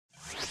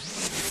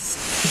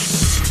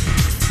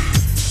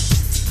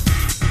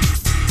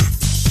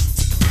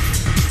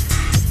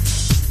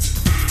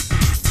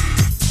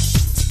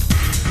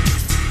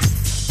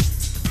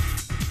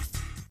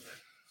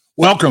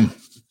Welcome.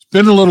 It's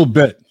been a little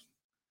bit.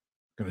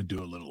 Going to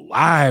do a little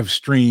live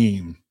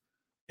stream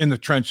in the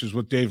trenches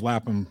with Dave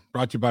Lapham,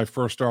 brought to you by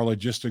First Star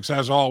Logistics.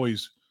 As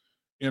always,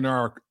 in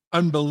our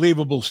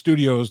unbelievable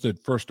studios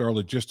that First Star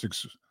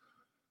Logistics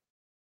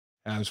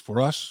has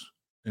for us,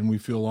 and we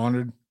feel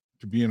honored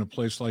to be in a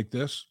place like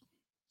this.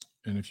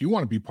 And if you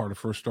want to be part of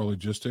First Star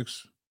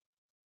Logistics,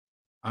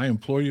 I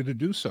implore you to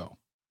do so.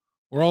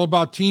 We're all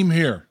about team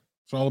here.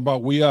 It's all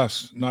about we,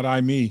 us, not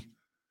I, me.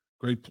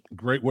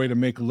 Great way to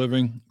make a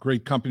living,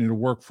 great company to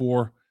work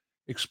for.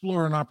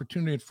 Explore an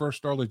opportunity at First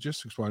Star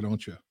Logistics, why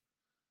don't you?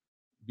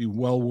 Be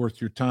well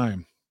worth your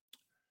time.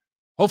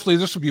 Hopefully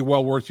this will be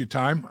well worth your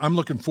time. I'm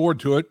looking forward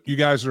to it. You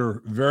guys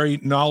are very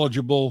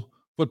knowledgeable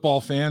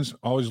football fans.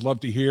 Always love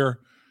to hear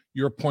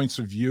your points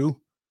of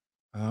view.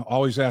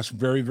 Always ask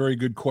very, very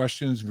good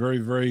questions, very,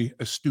 very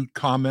astute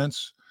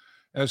comments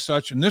as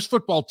such. And this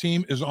football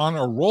team is on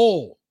a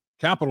roll.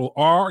 Capital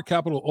R,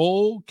 capital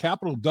O,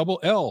 capital double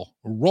L,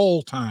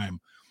 roll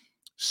time.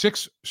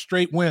 6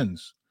 straight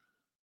wins.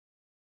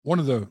 One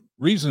of the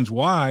reasons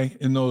why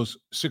in those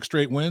 6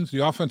 straight wins,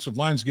 the offensive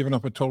line's given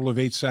up a total of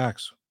 8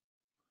 sacks.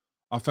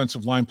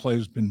 Offensive line play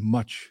has been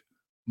much,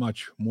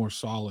 much more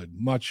solid,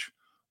 much,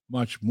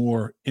 much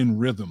more in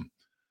rhythm.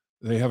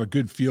 They have a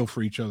good feel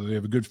for each other. They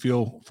have a good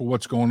feel for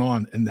what's going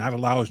on, and that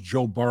allows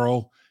Joe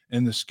Burrow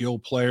and the skill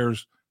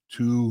players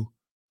to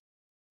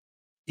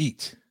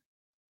eat,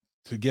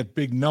 to get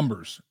big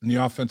numbers, and the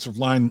offensive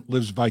line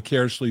lives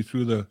vicariously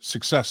through the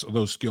success of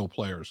those skill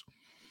players.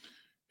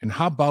 And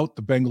how about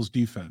the Bengals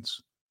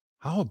defense?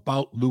 How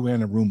about Lou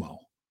Anarumo?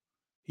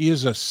 He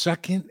is a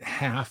second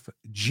half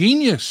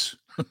genius.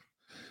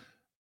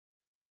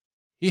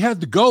 He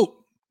had the GOAT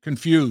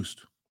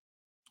confused.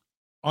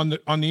 On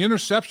the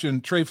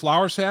interception Trey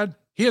Flowers had,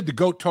 he had the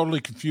GOAT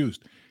totally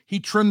confused. He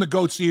trimmed the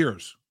GOAT's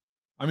ears.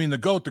 I mean, the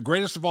GOAT, the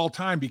greatest of all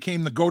time,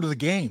 became the GOAT of the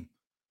game.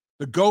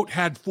 The GOAT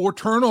had 4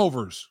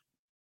 turnovers.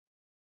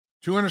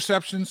 2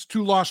 interceptions,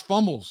 2 lost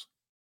fumbles.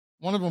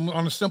 One of them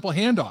on a simple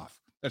handoff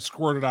that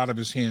squirted out of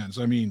his hands.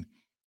 I mean,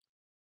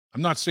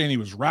 I'm not saying he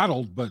was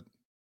rattled, but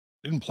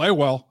didn't play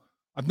well.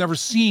 I've never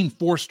seen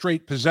 4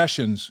 straight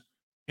possessions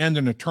end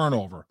in a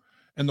turnover.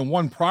 And the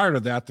one prior to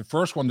that, the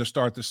first one to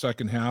start the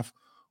second half,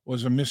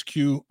 was a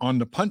miscue on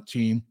the punt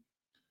team.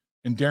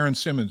 And Darren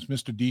Simmons,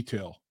 Mr.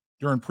 Detail,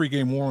 during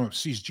pregame warm-up,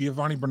 sees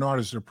Giovanni Bernard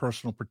as their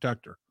personal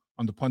protector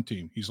on the punt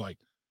team. He's like,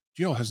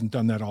 Gio hasn't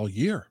done that all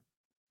year.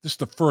 This is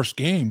the first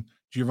game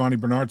Giovanni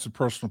Bernard's the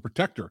personal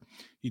protector.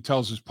 He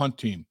tells his punt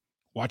team,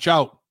 watch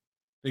out.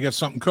 They got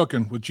something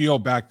cooking with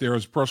Gio back there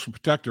as personal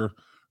protector,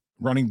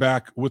 running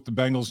back with the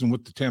Bengals and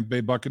with the Tampa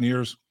Bay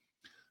Buccaneers.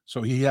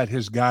 So he had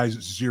his guys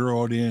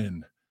zeroed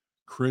in.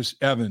 Chris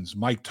Evans,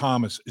 Mike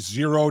Thomas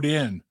zeroed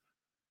in.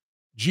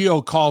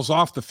 Gio calls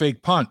off the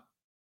fake punt,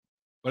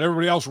 but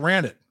everybody else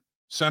ran it.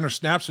 Center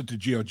snaps it to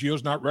Gio.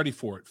 Gio's not ready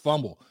for it.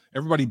 Fumble.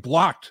 Everybody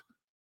blocked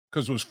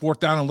because it was 4th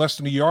down and less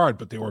than a yard,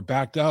 but they were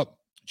backed up.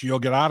 Gio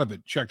got out of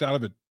it, checked out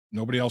of it.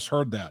 Nobody else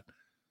heard that.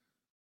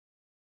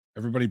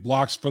 Everybody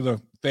blocks for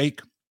the fake.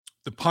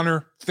 The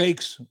punter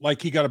fakes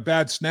like he got a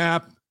bad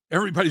snap.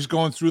 Everybody's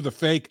going through the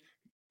fake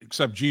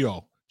except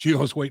Gio.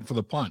 Gio's waiting for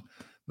the punt.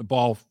 The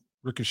ball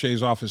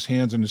ricochets off his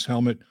hands and his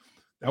helmet.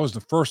 That was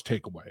the first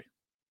takeaway.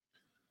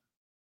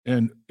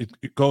 And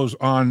it goes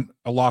on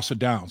a loss of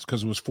downs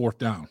because it was 4th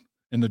down.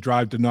 And the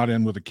drive did not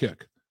end with a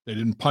kick. They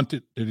didn't punt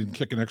it. They didn't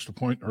kick an extra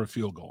point or a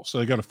field goal. So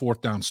they got a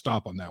 4th down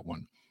stop on that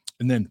one.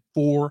 And then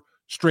 4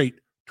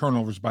 straight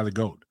turnovers by the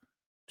GOAT.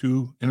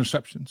 2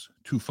 interceptions,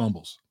 2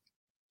 fumbles.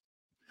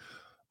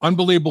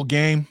 Unbelievable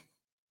game.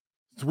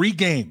 3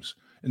 games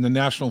in the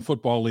National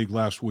Football League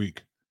last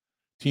week.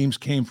 Teams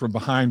came from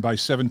behind by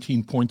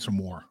 17 points or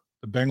more.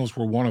 The Bengals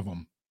were one of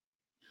them.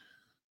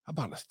 How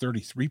about a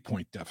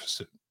 33-point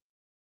deficit?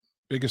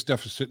 Biggest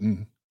deficit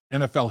in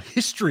NFL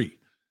history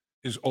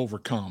is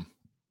overcome.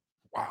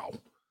 Wow.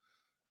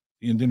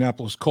 The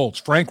Indianapolis Colts.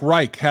 Frank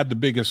Reich had the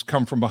biggest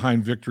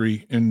come-from-behind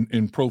victory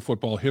in pro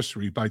football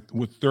history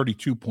with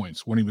 32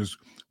 points when he was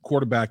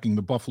quarterbacking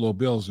the Buffalo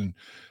Bills and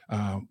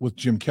with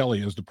Jim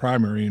Kelly as the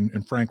primary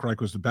and Frank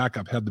Reich was the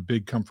backup, had the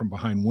big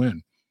come-from-behind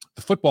win.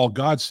 The football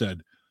god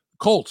said,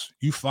 Colts,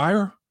 you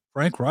fire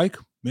Frank Reich,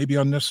 maybe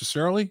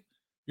unnecessarily,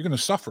 you're going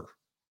to suffer.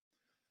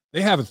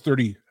 They have a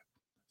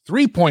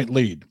 33-point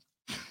lead.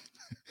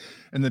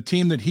 And the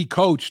team that he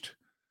coached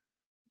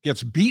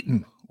gets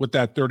beaten with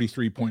that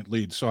 33-point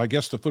lead. So I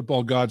guess the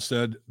football god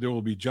said there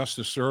will be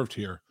justice served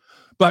here.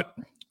 But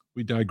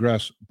we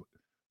digress.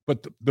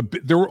 But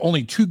there were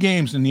only 2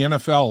 games in the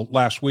NFL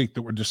last week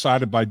that were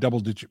decided by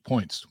double-digit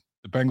points.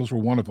 The Bengals were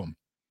one of them.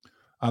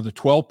 The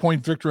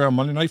 12-point victory on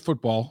Monday Night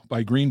Football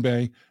by Green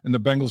Bay and the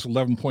Bengals'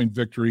 11-point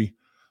victory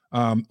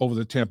over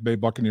the Tampa Bay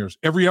Buccaneers.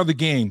 Every other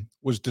game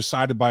was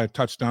decided by a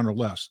touchdown or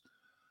less.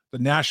 The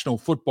National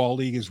Football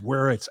League is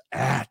where it's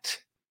at.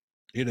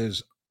 It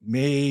is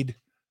made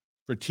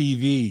for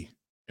TV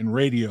and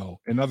radio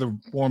and other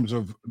forms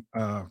of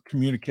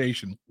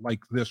communication like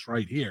this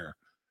right here.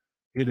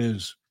 It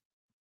is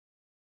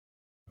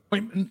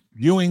appointment,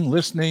 viewing,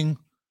 listening,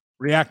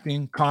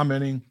 reacting,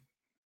 commenting.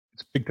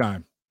 It's big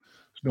time.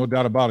 no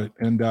doubt about it.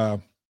 And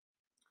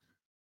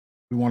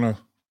we want to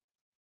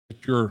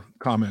get your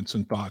comments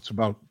and thoughts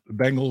about the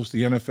Bengals,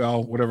 the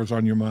NFL, whatever's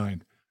on your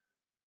mind.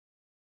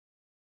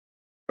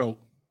 So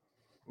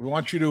we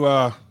want you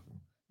to,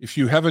 if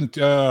you haven't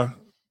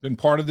been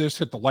part of this,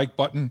 hit the like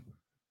button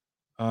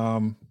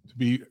to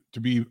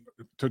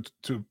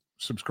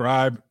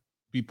subscribe,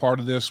 be part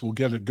of this. We'll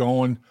get it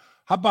going.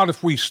 How about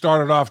if we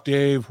started off,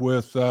 Dave,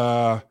 with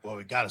well,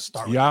 we got to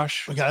start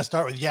Yash. We got to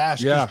start with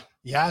Yash. Yeah,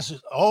 Yash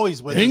is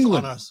always with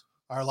England. us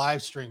on our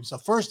live stream. So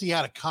first, he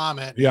had a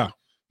comment. Yeah,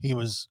 he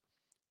was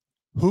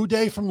Who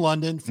Day from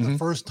London for the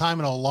first time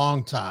in a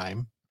long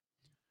time.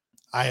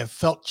 I have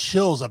felt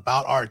chills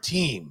about our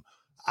team.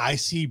 I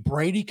see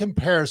Brady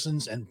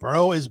comparisons, and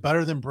Burrow is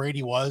better than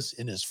Brady was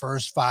in his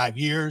first 5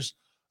 years.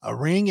 A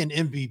ring and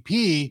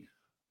MVP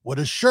would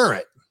assure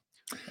it.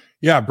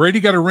 Yeah, Brady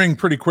got a ring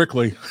pretty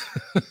quickly.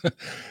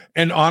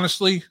 And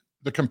honestly,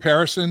 the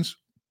comparisons,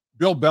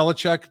 Bill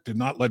Belichick did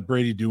not let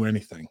Brady do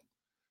anything.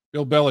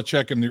 Bill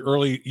Belichick in the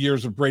early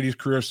years of Brady's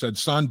career said,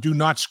 son, do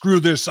not screw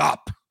this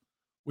up.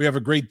 We have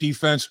a great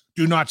defense.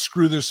 Do not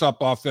screw this up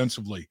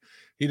offensively.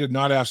 He did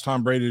not ask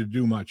Tom Brady to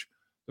do much.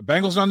 The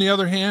Bengals, on the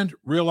other hand,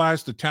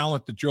 realized the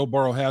talent that Joe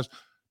Burrow has.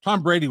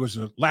 Tom Brady was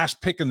the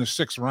last pick in the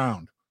 6th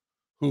round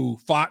who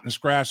fought and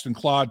scratched and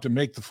clawed to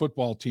make the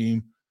football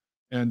team.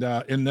 And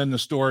then the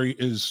story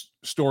is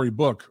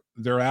storybook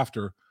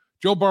thereafter.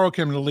 Joe Burrow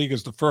came in the league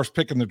as the first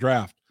pick in the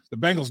draft. The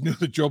Bengals knew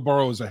that Joe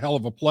Burrow was a hell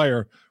of a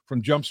player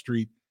from Jump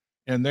Street,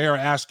 and they are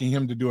asking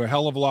him to do a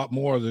hell of a lot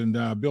more than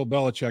Bill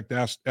Belichick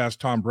asked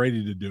Tom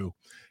Brady to do.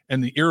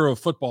 And the era of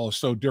football is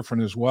so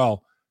different as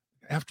well.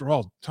 After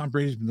all, Tom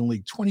Brady's been in the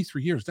league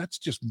 23 years. That's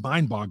just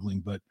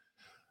mind-boggling. But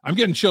I'm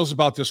getting chills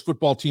about this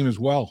football team as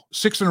well.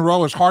 6 in a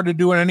row is hard to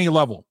do at any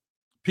level,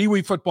 Pee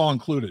Wee football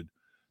included.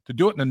 To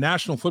do it in the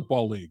National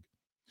Football League.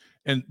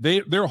 And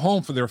they're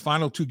home for their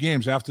final 2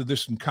 games after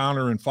this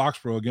encounter in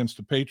Foxborough against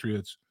the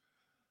Patriots.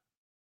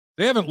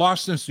 They haven't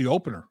lost since the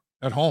opener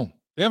at home.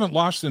 They haven't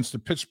lost since the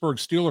Pittsburgh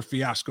Steelers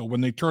fiasco when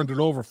they turned it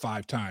over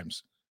 5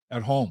 times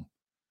at home.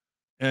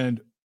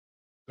 And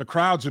the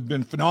crowds have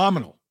been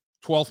phenomenal.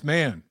 12th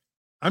man.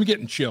 I'm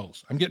getting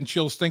chills. I'm getting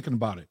chills thinking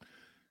about it.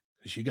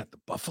 Because you got the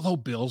Buffalo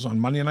Bills on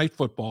Monday Night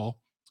Football,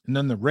 and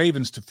then the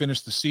Ravens to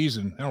finish the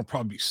season. That'll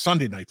probably be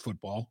Sunday Night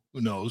Football.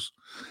 Who knows?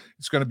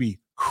 It's going to be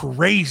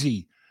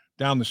crazy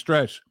down the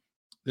stretch.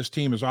 This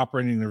team is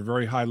operating at a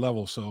very high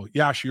level. So,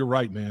 Yash, you're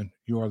right, man.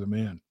 You are the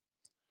man.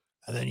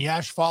 And then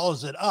Yash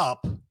follows it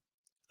up. And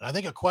I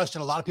think a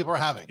question a lot of people are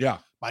having. Yeah.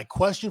 My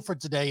question for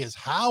today is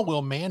how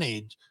will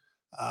manage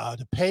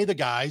to pay the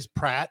guys,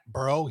 Pratt,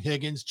 Burrow,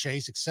 Higgins,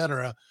 Chase,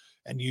 etc.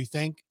 And do you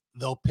think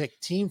they'll pick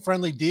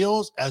team-friendly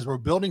deals as we're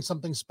building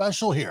something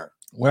special here?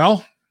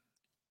 Well,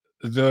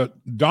 the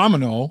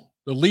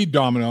lead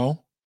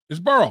domino is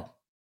Burrow.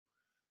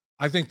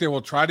 I think they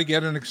will try to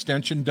get an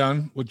extension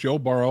done with Joe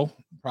Burrow,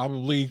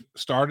 probably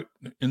start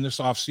in this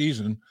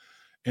offseason,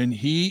 and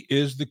he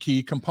is the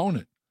key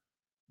component.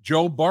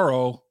 Joe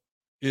Burrow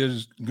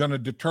is going to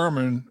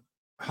determine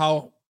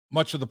how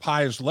much of the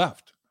pie is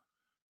left.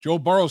 Joe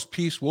Burrow's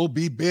piece will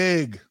be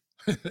big.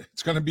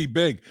 It's going to be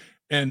big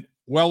and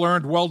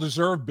well-earned,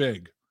 well-deserved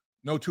big.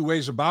 No 2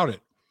 ways about it.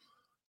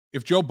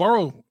 If Joe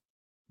Burrow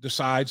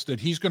decides that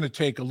he's going to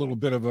take a little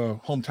bit of a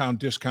hometown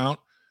discount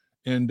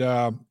and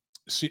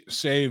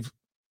save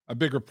a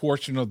bigger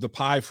portion of the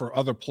pie for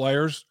other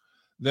players,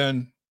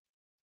 then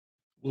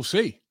we'll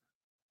see.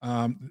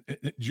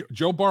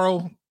 Joe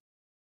Burrow,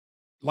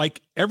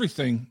 like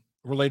everything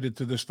related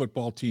to this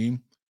football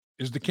team,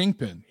 is the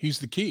kingpin. He's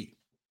the key.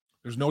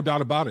 There's no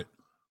doubt about it.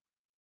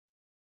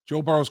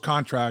 Joe Burrow's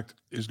contract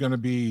is going to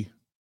be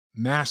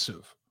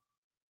massive.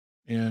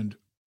 And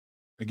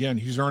again,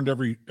 he's earned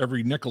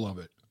every nickel of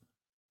it.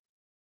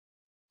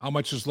 How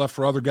much is left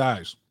for other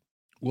guys?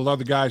 Will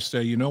other guys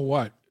say, you know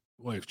what?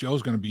 Well, if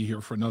Joe's going to be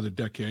here for another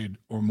decade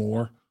or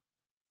more,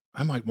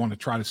 I might want to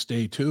try to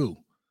stay too.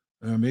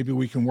 Maybe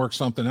we can work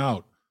something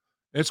out.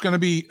 It's going to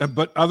be,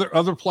 but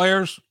other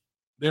players,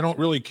 they don't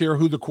really care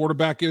who the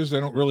quarterback is. They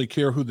don't really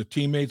care who the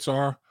teammates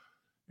are.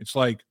 It's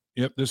like,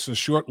 yep, this is a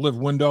short-lived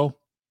window.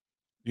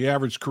 The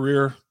average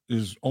career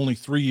is only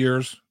 3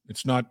 years.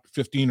 It's not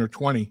 15 or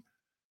 20.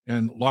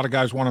 And a lot of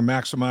guys want to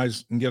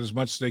maximize and get as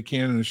much as they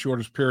can in the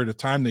shortest period of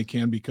time they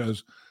can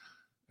because,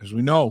 as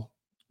we know,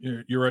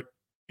 you're at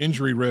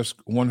injury risk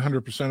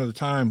 100% of the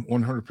time,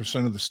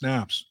 100% of the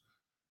snaps.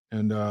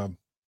 And it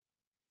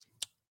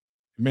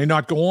may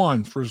not go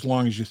on for as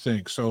long as you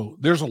think. So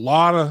there's a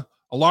lot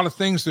of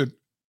things that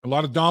a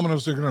lot of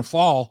dominoes that are going to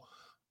fall.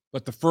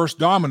 But the first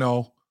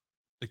domino,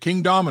 the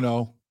king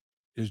domino,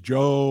 is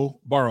Joe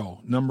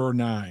Burrow, number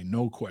 9,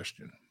 no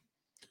question.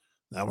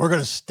 Now we're going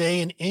to stay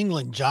in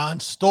England. John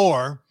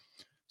Storr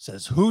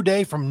says, Who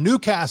Day from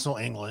Newcastle,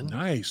 England.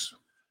 Nice.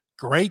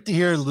 Great to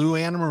hear Lou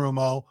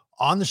Anarumo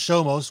on the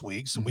show most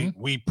weeks. Mm-hmm.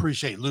 We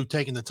appreciate Lou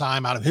taking the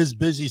time out of his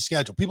busy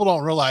schedule. People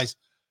don't realize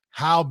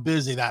how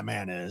busy that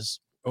man is.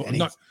 Oh,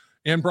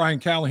 and Brian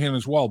Callahan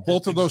as well.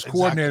 Both of those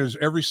coordinators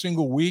every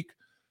single week.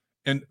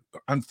 And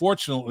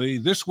unfortunately,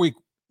 this week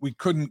we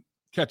couldn't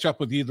catch up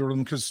with either of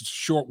them because it's a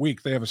short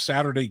week. They have a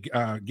Saturday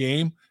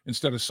game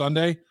instead of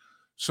Sunday.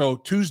 So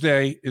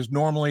Tuesday is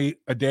normally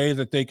a day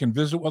that they can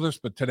visit with us,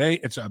 but today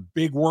it's a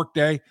big work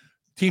day.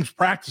 Teams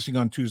practicing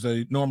on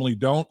Tuesday normally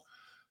don't.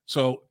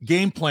 So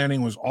game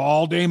planning was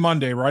all day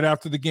Monday right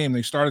after the game.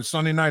 They started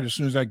Sunday night as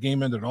soon as that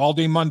game ended, all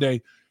day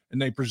Monday,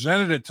 and they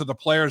presented it to the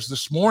players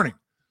this morning.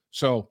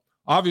 So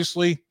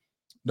obviously,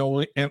 no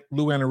Lou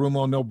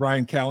Anarumo, no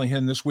Brian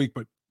Callahan this week,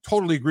 but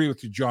totally agree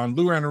with you, John.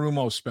 Lou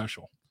Anarumo is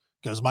special.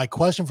 Because my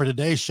question for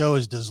today's show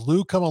is, does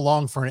Lou come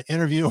along for an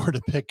interview or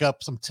to pick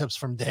up some tips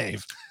from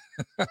Dave?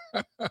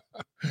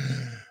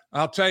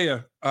 I'll tell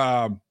you,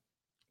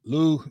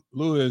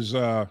 Lou's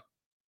the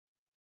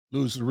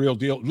real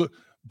deal.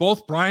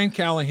 Both Brian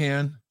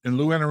Callahan and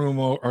Lou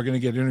Anarumo are going to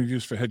get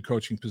interviews for head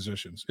coaching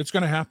positions. It's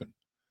going to happen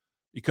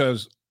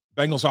because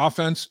Bengals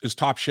offense is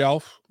top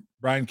shelf.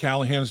 Brian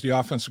Callahan is the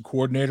offensive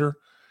coordinator.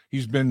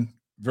 He's been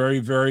very,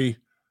 very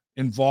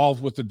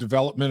involved with the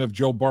development of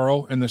Joe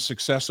Burrow and the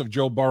success of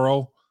Joe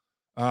Burrow.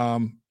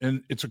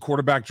 And it's a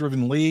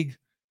quarterback-driven league,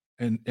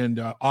 and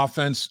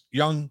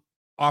young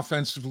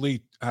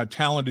offensively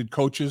talented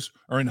coaches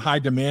are in high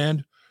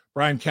demand.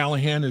 Brian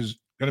Callahan is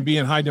going to be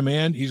in high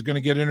demand. He's going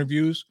to get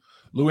interviews.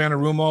 Lou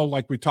Anarumo,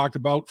 like we talked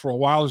about for a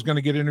while, is going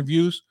to get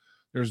interviews.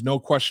 There's no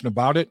question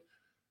about it.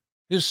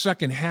 His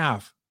second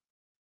half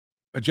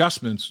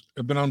adjustments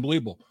have been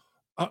unbelievable.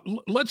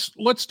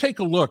 Let's take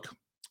a look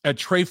at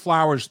Trey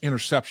Flowers'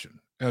 interception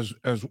as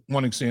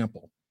one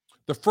example.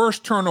 The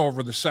first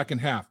turnover, the second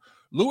half.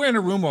 Lou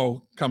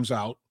Anarumo comes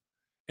out,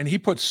 and he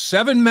puts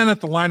 7 men at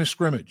the line of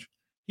scrimmage.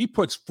 He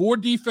puts 4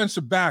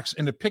 defensive backs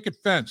in the picket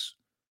fence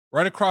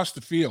right across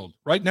the field,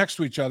 right next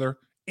to each other,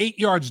 8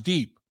 yards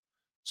deep.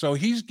 So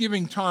he's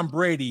giving Tom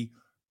Brady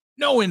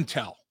no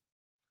intel.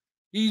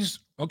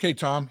 Okay,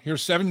 Tom,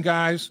 here's 7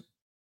 guys.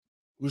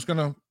 Who's going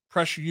to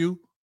pressure you?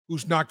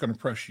 Who's not going to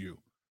pressure you?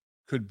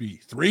 Could be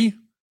 3,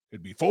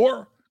 could be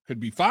 4, could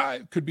be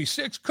 5, could be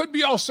 6, could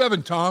be all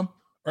 7, Tom,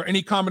 or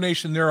any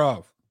combination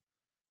thereof.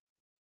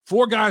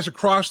 4 guys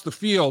across the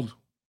field,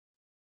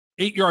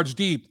 8 yards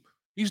deep.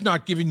 He's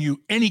not giving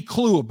you any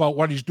clue about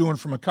what he's doing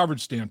from a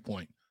coverage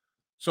standpoint.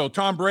 So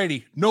Tom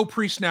Brady, no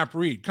pre-snap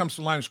read, comes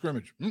to the line of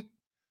scrimmage.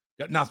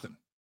 Got nothing.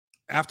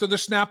 After the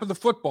snap of the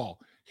football,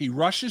 he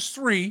rushes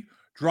 3,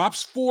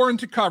 drops 4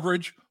 into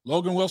coverage.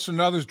 Logan Wilson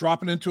and others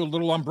dropping into a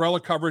little umbrella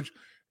coverage.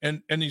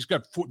 And he's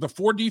got the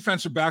 4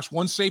 defensive backs.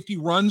 1 safety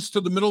runs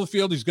to the middle of the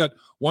field. He's got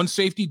 1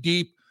 safety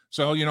deep.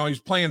 So, he's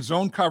playing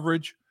zone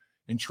coverage.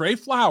 And Trey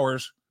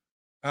Flowers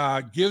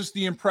gives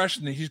the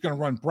impression that he's going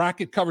to run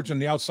bracket coverage on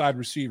the outside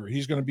receiver.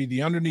 He's going to be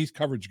the underneath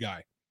coverage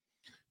guy.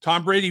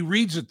 Tom Brady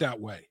reads it that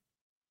way.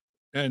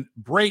 And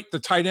Brate, the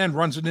tight end,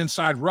 runs an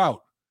inside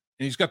route.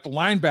 And he's got the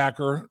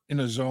linebacker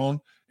in a zone,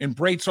 and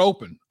Brate's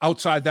open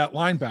outside that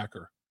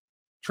linebacker.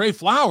 Trey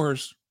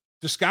Flowers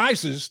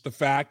disguises the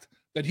fact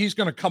that he's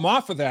going to come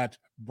off of that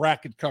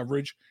bracket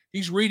coverage.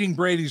 He's reading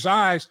Brady's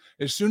eyes.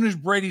 As soon as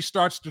Brady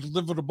starts to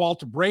deliver the ball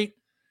to Brate,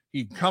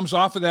 he comes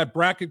off of that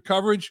bracket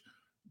coverage,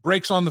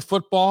 breaks on the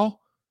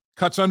football,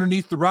 cuts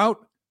underneath the route,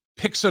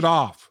 picks it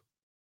off.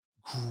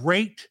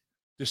 Great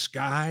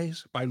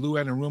disguise by Lou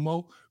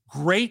Anarumo.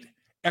 Great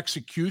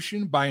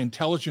execution by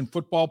intelligent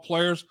football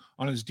players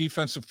on his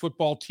defensive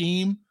football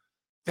team.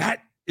 That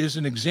is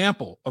an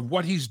example of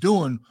what he's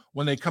doing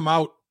when they come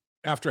out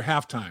after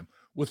halftime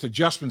with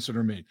adjustments that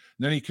are made. And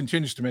then he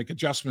continues to make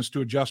adjustments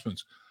to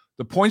adjustments.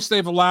 The points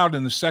they've allowed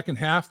in the second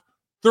half,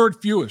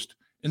 3rd fewest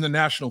in the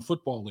National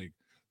Football League.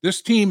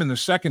 This team in the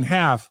second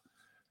half,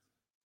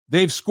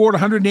 they've scored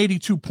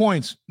 182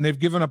 points and they've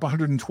given up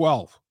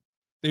 112.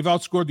 They've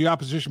outscored the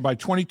opposition by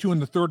 22 in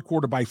the third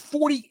quarter, by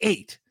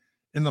 48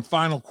 in the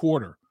final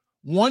quarter,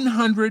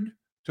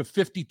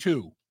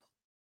 100-52.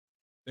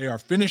 They are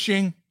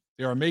finishing.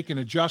 They are making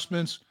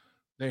adjustments.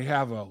 They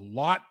have a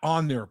lot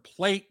on their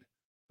plate,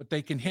 but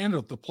they can handle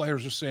it. The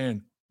players are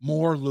saying,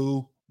 more,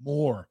 Lou,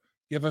 more.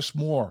 Give us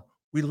more.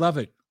 We love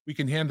it. We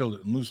can handle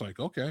it. And Lou's like,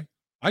 okay,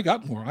 I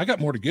got more. I got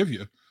more to give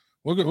you.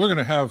 We're going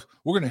to have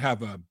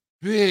a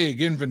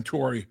big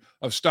inventory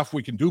of stuff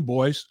we can do,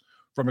 boys,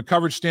 from a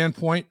coverage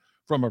standpoint,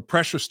 from a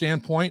pressure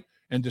standpoint,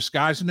 and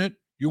disguising it.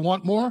 You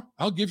want more?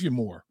 I'll give you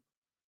more.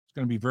 It's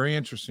going to be very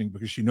interesting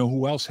because you know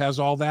who else has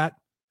all that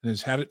and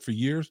has had it for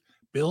years?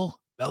 Bill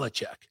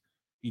Belichick.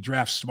 He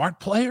drafts smart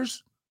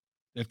players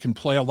that can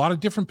play a lot of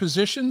different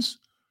positions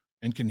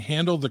and can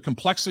handle the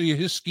complexity of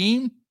his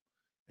scheme.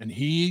 And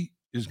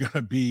it's going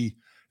to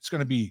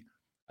be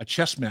a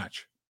chess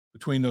match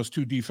between those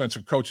 2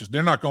 defensive coaches.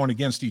 They're not going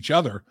against each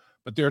other,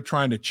 but they're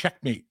trying to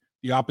checkmate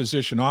the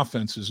opposition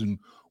offenses and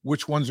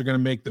which ones are going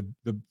to make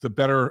the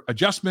better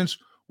adjustments,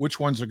 which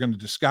ones are going to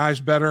disguise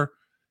better.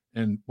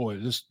 And boy,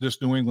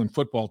 this New England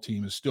football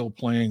team is still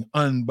playing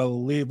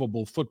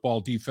unbelievable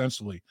football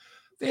defensively.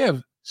 They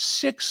have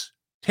 6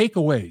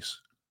 takeaways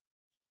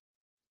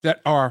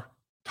that are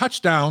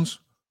touchdowns,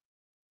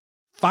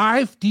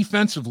 5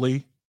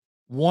 defensively,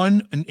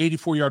 1 an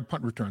 84-yard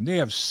punt return. They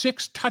have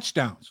 6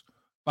 touchdowns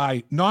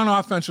by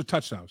non-offensive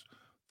touchdowns,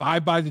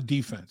 5 by the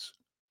defense,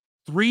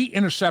 3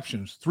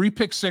 interceptions, 3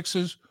 pick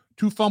sixes,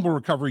 2 fumble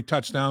recovery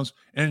touchdowns,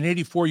 and an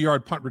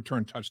 84-yard punt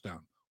return touchdown.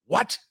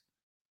 What?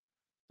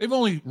 They've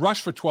only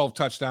rushed for 12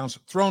 touchdowns,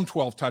 thrown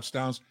 12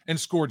 touchdowns, and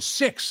scored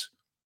 6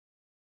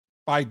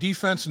 by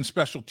defense and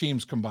special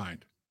teams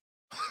combined.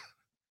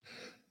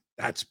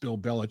 That's Bill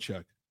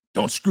Belichick.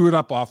 Don't screw it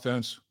up,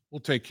 offense. We'll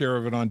take care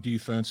of it on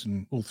defense,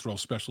 and we'll throw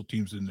special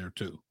teams in there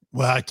too.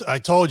 Well, I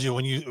told you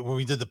when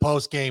we did the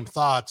post-game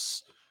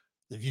thoughts,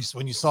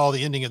 when you saw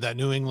the ending of that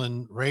New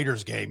England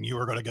Raiders game, you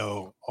were going to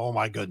go, "Oh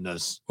my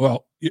goodness!"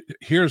 Well,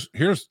 here's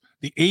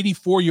the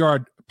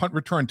 84-yard punt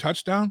return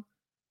touchdown.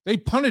 They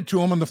punted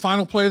to him on the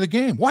final play of the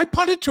game. Why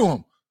punt it to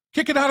him?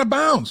 Kick it out of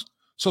bounds.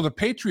 So the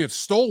Patriots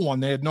stole one.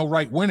 They had no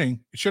right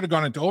winning. It should have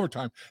gone into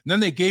overtime. And then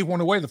they gave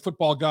one away. The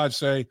football gods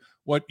say,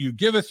 "What you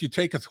giveth, you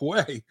taketh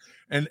away."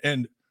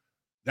 And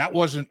that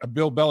wasn't a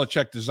Bill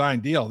Belichick design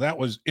deal. That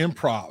was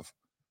improv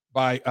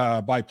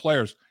by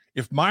players.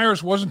 If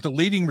Myers wasn't the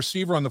leading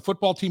receiver on the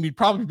football team, he'd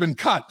probably been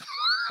cut.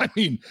 I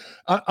mean,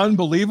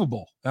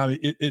 unbelievable. I mean,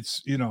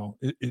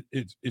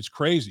 it's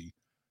crazy.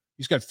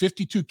 He's got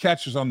 52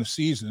 catches on the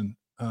season.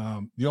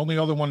 The only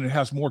other one that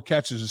has more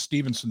catches is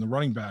Stevenson, the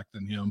running back,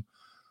 than him.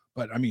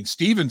 But, I mean,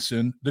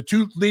 Stevenson, the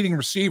 2 leading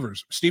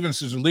receivers,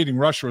 Stevenson's a leading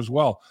rusher as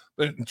well.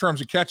 But in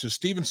terms of catches,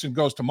 Stevenson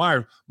goes to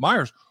Myers.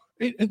 Myers,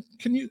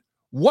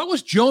 what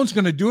was Jones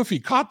going to do if he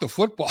caught the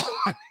football?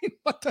 I mean,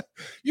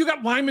 you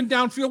got linemen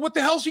downfield. What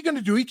the hell is he going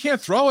to do? He can't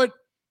throw it.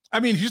 I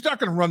mean, he's not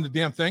going to run the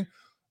damn thing.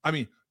 I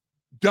mean,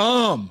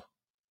 dumb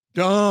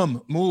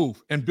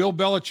move. And Bill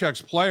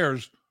Belichick's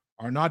players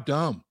are not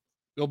dumb.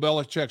 Bill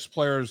Belichick's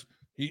players,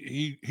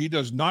 he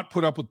does not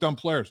put up with dumb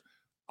players.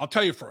 I'll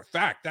tell you for a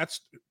fact,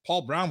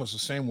 Paul Brown was the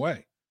same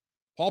way.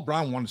 Paul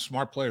Brown wanted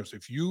smart players.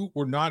 If you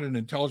were not an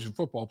intelligent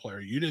football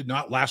player, you did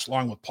not last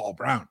long with Paul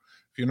Brown.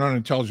 If you're not an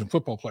intelligent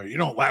football player, you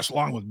don't last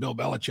long with Bill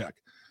Belichick.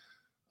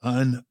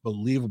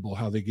 Unbelievable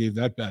how they gave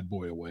that bad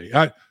boy away.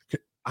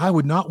 I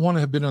would not want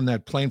to have been on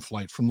that plane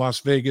flight from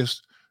Las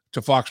Vegas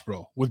to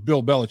Foxborough with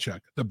Bill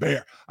Belichick, the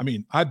Bear. I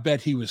mean, I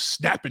bet he was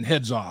snapping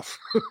heads off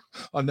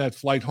on that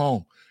flight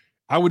home.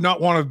 I would not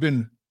want to have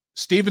been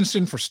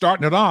Stevenson for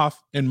starting it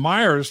off and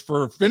Myers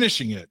for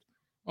finishing it.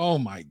 Oh,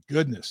 my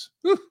goodness.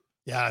 Whew.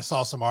 Yeah, I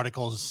saw some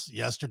articles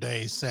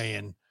yesterday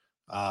saying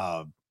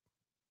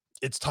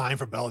it's time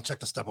for Belichick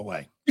to step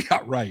away. Yeah,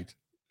 right.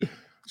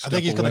 I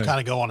think he's going to kind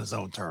of go on his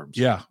own terms.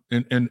 Yeah,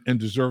 and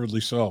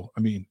deservedly so.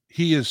 I mean,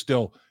 he is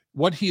still –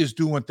 what he is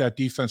doing with that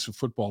defensive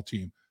football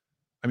team.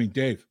 I mean,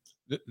 Dave,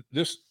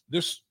 this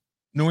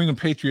New England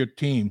Patriot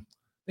team,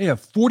 they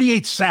have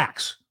 48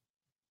 sacks,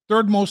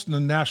 3rd most in the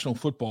National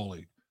Football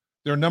League.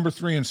 They're number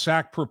 3 in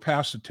sack per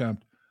pass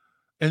attempt.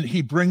 And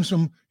he brings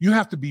them – you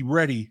have to be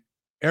ready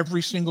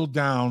every single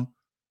down,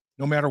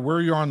 no matter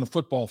where you are on the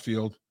football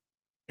field,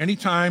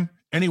 anytime,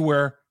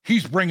 anywhere.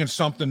 He's bringing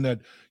something that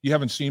you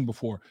haven't seen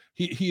before.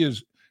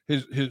 He's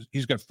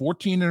got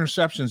 14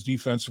 interceptions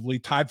defensively,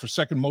 tied for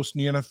 2nd most in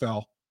the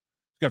NFL.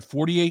 He's got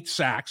 48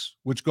 sacks,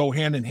 which go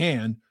hand in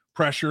hand.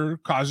 Pressure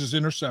causes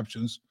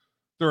interceptions,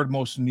 3rd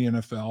most in the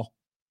NFL.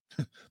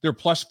 Their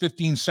plus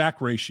 15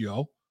 sack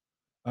ratio,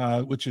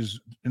 which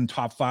is in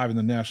top 5 in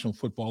the National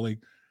Football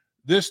League.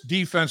 This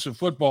defensive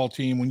football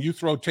team, when you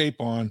throw tape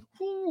on,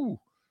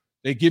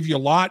 they give you a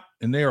lot,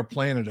 and they are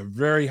playing at a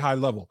very high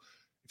level.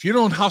 If you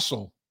don't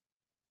hustle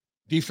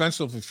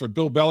defensively for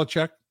Bill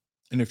Belichick,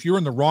 and if you're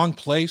in the wrong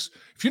place,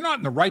 if you're not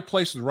in the right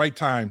place at the right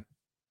time,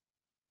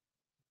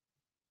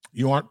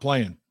 you aren't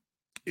playing.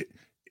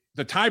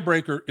 The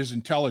tiebreaker is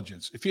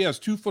intelligence. If he has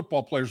 2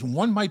 football players, and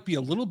one might be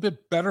a little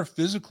bit better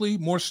physically,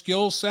 more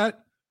skill set,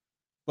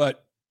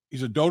 but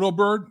he's a dodo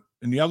bird,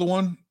 and the other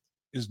one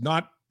is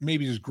not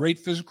maybe as great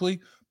physically,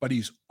 but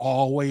he's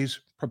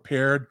always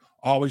prepared,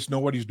 always know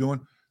what he's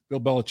doing. Bill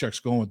Belichick's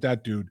going with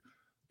that dude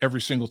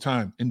every single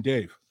time. And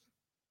Dave,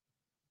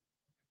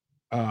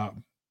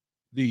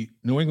 the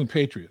New England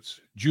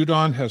Patriots,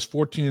 Judon has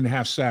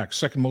 14.5 sacks,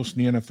 2nd most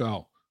in the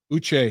NFL.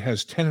 Uche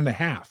has 10.5,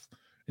 and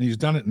he's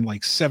done it in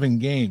like 7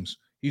 games.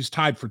 He's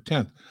tied for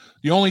 10th.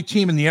 The only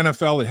team in the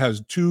NFL that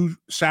has 2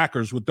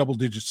 sackers with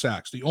double-digit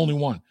sacks, the only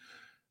one.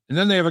 And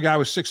then they have a guy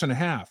with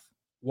 6.5,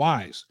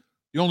 Wise.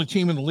 The only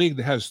team in the league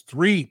that has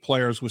 3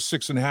 players with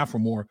 6.5 or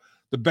more.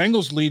 The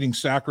Bengals' leading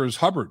sacker is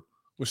Hubbard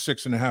with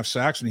 6.5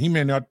 sacks, and he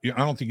may not – I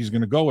don't think he's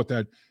going to go with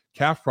that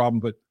calf problem,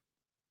 but,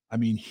 I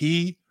mean,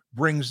 he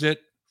brings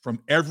it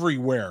from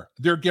everywhere.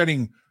 They're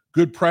getting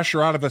good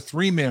pressure out of a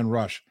 3-man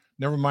rush,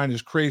 never mind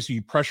his crazy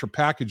pressure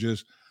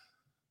packages.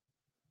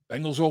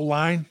 Bengals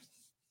O-line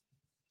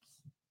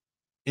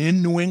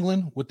in New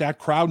England with that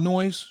crowd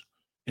noise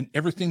and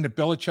everything that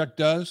Belichick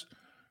does,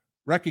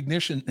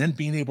 recognition and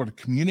being able to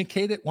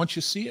communicate it once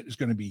you see it is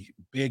going to be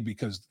big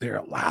because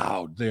they're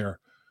loud. Their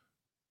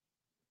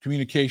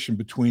communication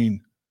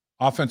between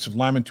offensive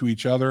linemen to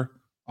each other,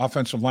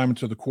 offensive linemen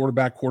to the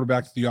quarterback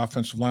to the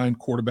offensive line,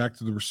 quarterback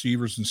to the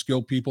receivers and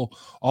skill people,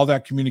 all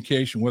that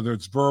communication, whether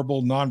it's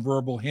verbal,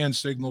 nonverbal, hand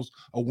signals,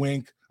 a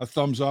wink, a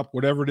thumbs up,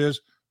 whatever it is,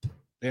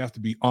 they have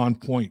to be on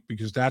point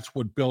because that's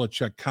what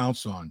Belichick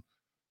counts on,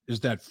 is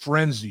that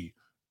frenzy.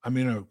 I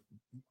mean,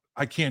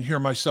 I can't hear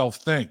myself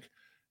think.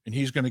 and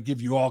he's going to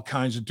give you all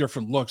kinds of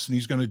different looks, and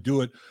he's going to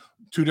do it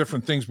 2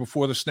 different things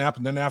before the snap,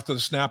 and then after the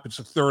snap, it's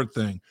a 3rd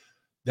thing.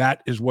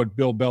 That is what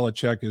Bill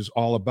Belichick is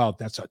all about.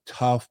 That's a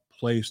tough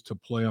place to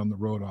play on the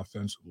road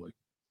offensively.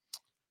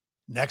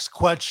 Next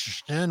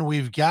question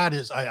we've got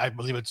is, I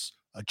believe it's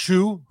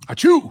Achu.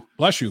 Achu,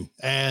 bless you.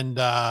 And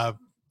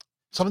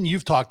something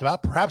you've talked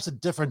about, perhaps a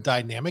different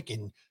dynamic.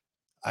 And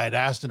I had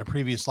asked in a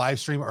previous live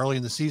stream early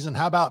in the season,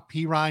 how about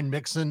Perine,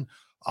 Mixon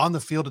on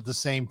the field at the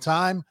same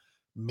time?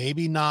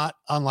 Maybe not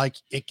unlike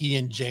Ickey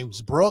and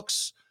James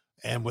Brooks.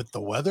 And with the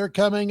weather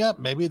coming up,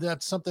 maybe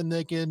that's something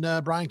they can,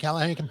 Brian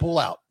Callahan can pull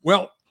out.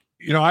 Well,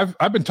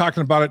 I've been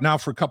talking about it now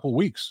for a couple of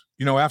weeks.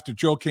 After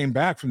Joe came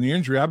back from the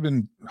injury, I've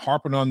been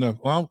harping on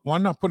why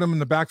not put him in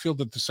the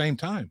backfield at the same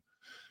time?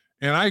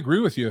 And I agree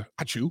with you.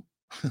 Achoo.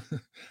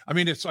 I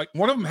mean, it's like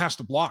one of them has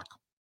to block.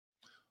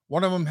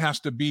 One of them has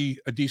to be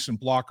a decent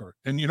blocker.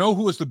 And you know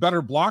who is the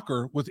better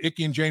blocker with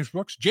Ickey and James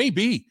Brooks?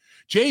 JB.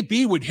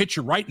 JB would hit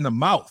you right in the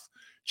mouth.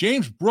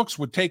 James Brooks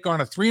would take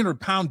on a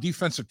 300-pound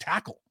defensive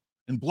tackle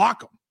and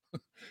block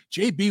him.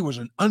 JB was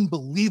an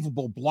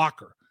unbelievable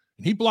blocker,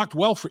 and he blocked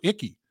well for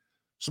Ickey.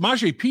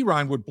 Samaje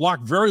Perine would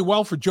block very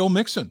well for Joe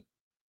Mixon.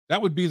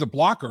 That would be the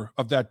blocker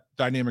of that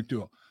dynamic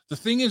duo. The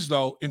thing is,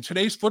 though, in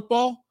today's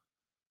football,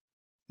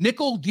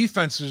 nickel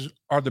defenses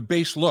are the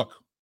base look.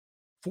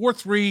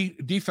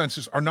 4-3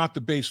 defenses are not the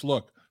base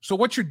look. So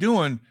what you're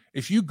doing,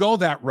 if you go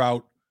that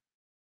route,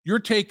 you're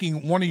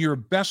taking one of your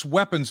best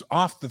weapons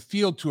off the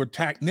field to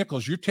attack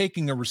nickels. You're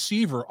taking a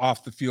receiver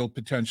off the field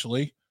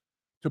potentially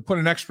to put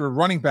an extra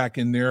running back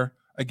in there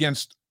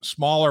against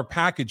smaller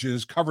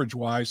packages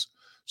coverage-wise.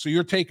 So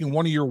you're taking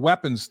one of your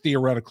weapons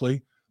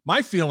theoretically.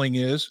 My feeling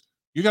is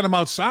you got them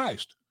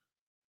outsized.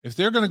 If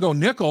they're going to go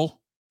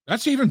nickel,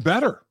 that's even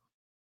better.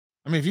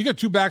 I mean, if you get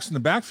 2 backs in the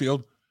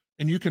backfield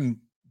and you can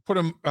put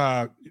them,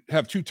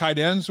 have 2 tight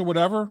ends or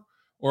whatever,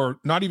 or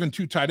not even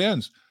 2 tight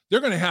ends, they're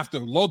going to have to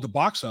load the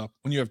box up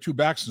when you have 2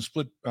 backs in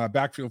split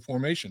backfield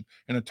formation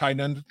and a tight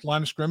end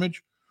line of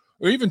scrimmage,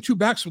 or even 2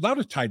 backs without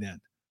a tight end.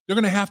 They're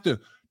going to have to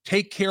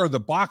take care of the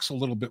box a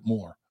little bit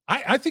more.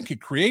 I think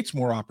it creates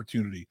more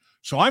opportunity.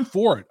 So I'm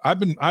for it. I've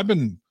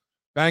been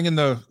banging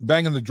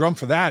the drum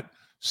for that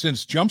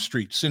since Jump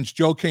Street, since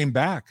Joe came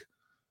back.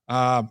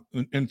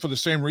 And for the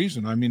same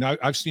reason. I mean,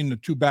 I've seen the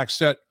 2-back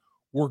set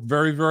work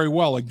very, very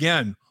well.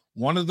 Again,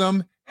 one of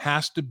them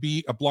has to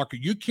be a blocker.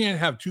 You can't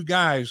have 2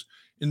 guys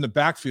in the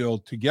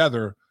backfield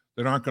together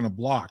that aren't going to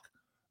block.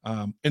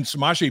 And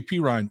Samaje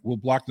Perine will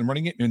block them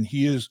running it, and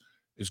he is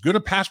as good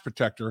a pass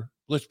protector,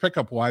 blitz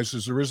pickup wise,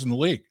 as there is in the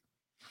league.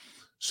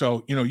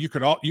 So,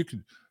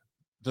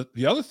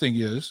 the other thing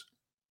is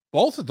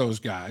both of those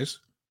guys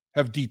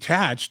have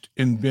detached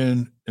and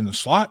been in the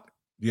slot,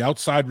 the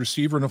outside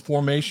receiver in a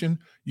formation.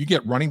 You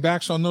get running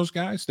backs on those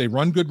guys. They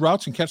run good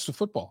routes and catch the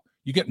football.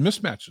 You get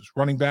mismatches,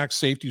 running backs,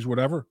 safeties,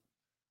 whatever.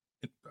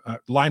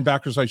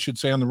 Linebackers, I should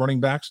say, on the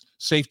running backs.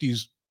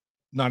 Safeties,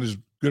 not as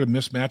good a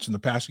mismatch in the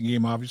passing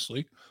game,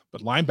 obviously.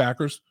 But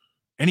linebackers,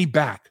 any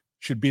back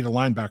should beat a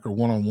linebacker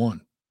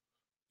one-on-one,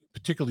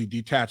 particularly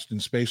detached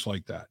in space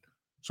like that.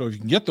 So if you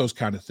can get those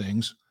kind of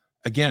things,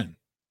 again,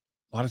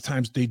 a lot of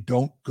times they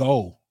don't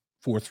go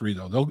 4-3,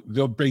 though.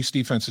 They'll base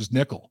defenses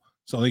nickel,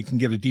 so they can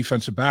get a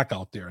defensive back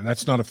out there. And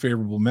that's not a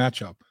favorable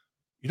matchup.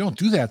 You don't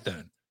do that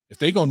then. If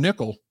they go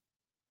nickel,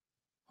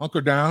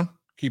 hunker down,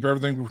 keep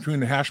everything between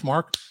the hash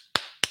mark,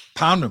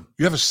 pound them.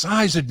 You have a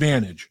size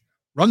advantage.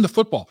 Run the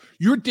football.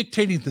 You're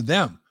dictating to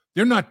them.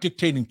 They're not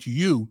dictating to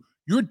you.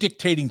 You're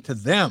dictating to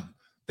them.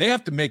 They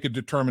have to make a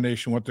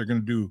determination what they're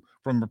going to do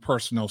from a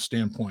personnel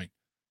standpoint.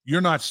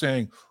 You're not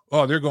saying,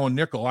 oh, they're going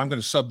nickel, I'm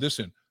going to sub this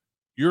in.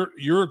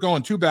 You're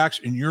going 2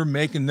 backs, and you're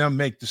making them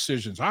make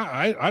decisions.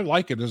 I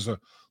like it as a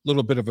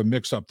little bit of a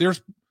mix-up.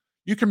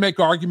 You can make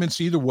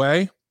arguments either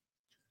way.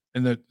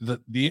 And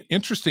the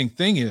interesting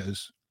thing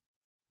is,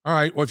 all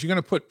right, well, if you're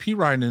going to put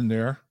Perine in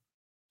there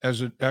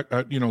as a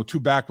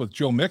 2-back with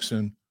Joe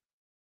Mixon,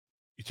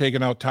 you're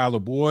taking out Tyler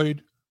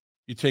Boyd,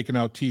 you're taking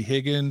out T.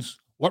 Higgins.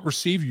 What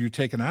receiver are you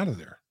taking out of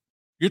there?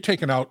 You're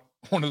taking out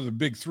one of the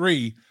big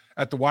 3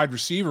 at the wide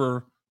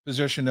receiver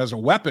position as a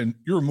weapon.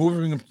 You're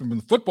removing them from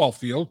the football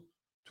field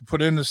to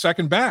put in the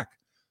 2nd back.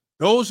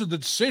 Those are the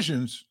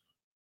decisions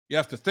you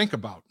have to think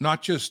about,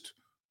 not just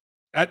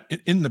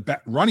in the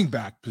running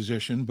back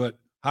position, but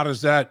how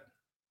does that,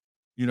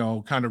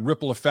 kind of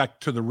ripple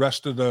effect to the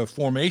rest of the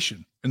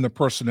formation and the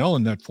personnel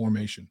in that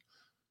formation.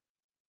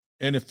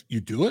 And if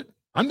you do it,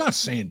 I'm not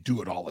saying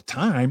do it all the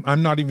time.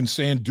 I'm not even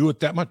saying do it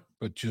that much,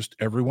 but just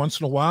every once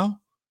in a while,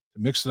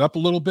 mix it up a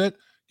little bit,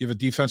 give a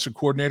defensive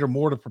coordinator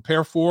more to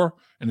prepare for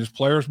and his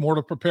players more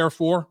to prepare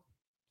for.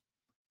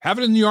 Have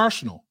it in the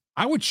arsenal.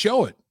 I would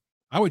show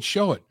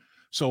it.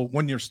 So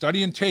when you're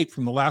studying tape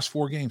from the last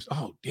 4 games,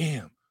 oh,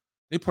 damn,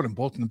 they put them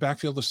both in the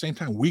backfield at the same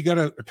time. We got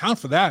to account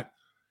for that.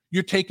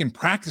 You're taking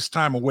practice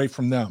time away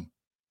from them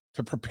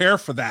to prepare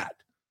for that.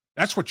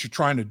 That's what you're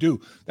trying to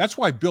do. That's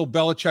why Bill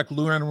Belichick,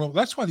 Lou Anarumo,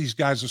 that's why these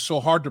guys are so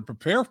hard to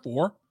prepare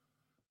for.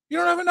 You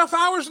don't have enough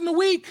hours in the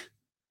week.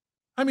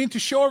 I mean, to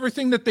show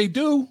everything that they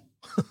do.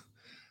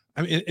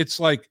 I mean, it's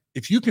like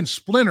if you can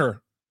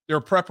splinter their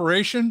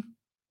preparation,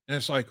 and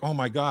it's like, oh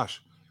my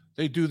gosh,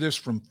 they do this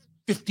from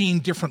 15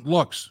 different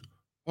looks.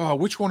 Oh,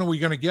 which one are we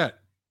going to get?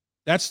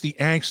 That's the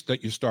angst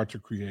that you start to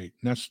create.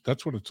 And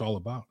that's what it's all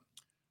about.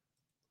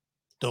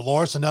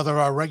 Dolores, another of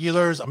our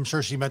regulars. I'm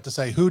sure she meant to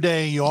say, "Who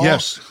day, y'all?"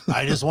 Yes.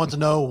 I just want to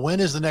know, when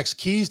is the next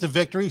Keys to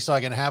Victory so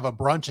I can have a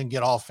brunch and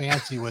get all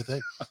fancy with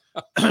it.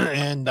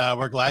 And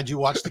we're glad you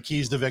watched the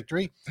Keys to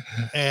Victory.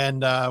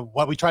 And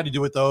what we try to do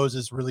with those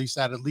is release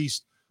that at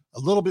least a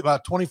little bit,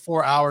 about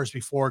 24 hours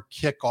before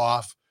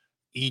kickoff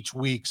each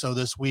week. So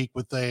this week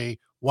with a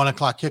 1:00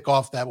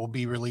 kickoff, that will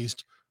be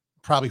released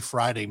probably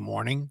Friday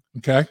morning.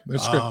 Okay,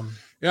 that's good.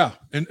 Yeah,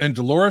 and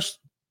Dolores,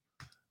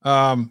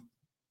 I'll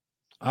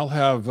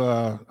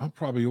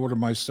probably order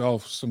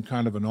myself some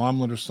kind of an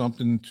omelet or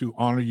something to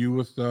honor you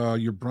with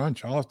your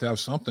brunch. I'll have to have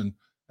something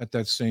at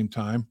that same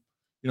time,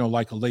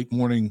 like a late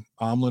morning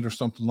omelet or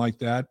something like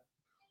that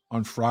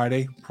on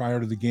Friday prior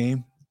to the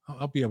game.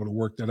 I'll be able to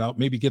work that out.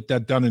 Maybe get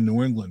that done in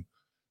New England.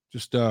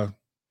 Just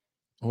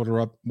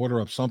order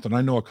up something.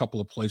 I know a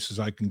couple of places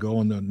I can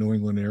go in the New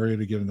England area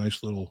to get a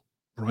nice little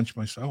brunch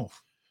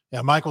myself.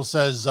 Yeah, Michael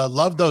says,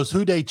 love those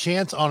Who Day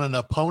chants on an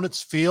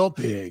opponent's field.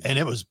 Big. And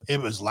it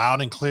was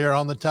loud and clear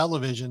on the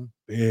television.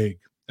 Big.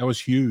 That was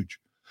huge.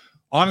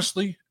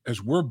 Honestly,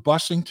 as we're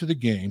busing to the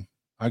game,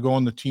 I go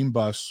on the team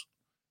bus,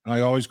 and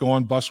I always go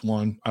on bus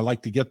one. I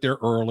like to get there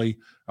early.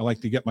 I like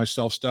to get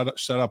myself set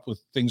up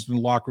with things in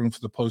the locker room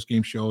for the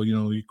post-game show,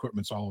 the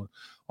equipment's all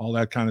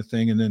that kind of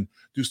thing, and then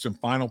do some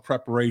final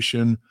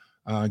preparation,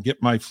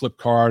 get my flip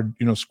card,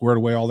 squared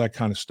away, all that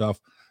kind of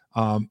stuff,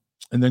 and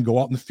then go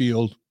out in the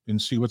field and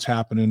see what's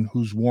happening,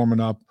 who's warming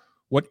up,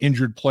 what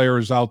injured player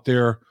is out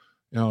there,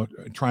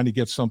 trying to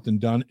get something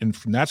done. And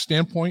from that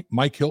standpoint,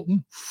 Mike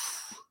Hilton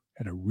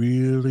had a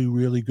really,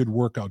 really good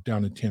workout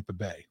down in Tampa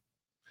Bay.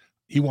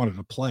 He wanted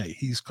to play.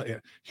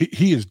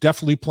 He is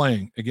definitely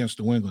playing against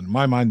New England. In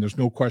my mind, there's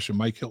no question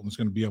Mike Hilton's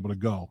going to be able to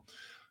go.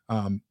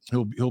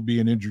 He'll be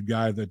an injured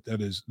guy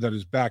that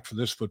is back for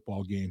this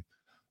football game.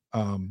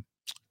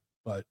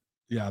 But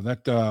yeah,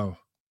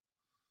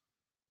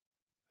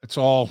 it's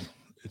all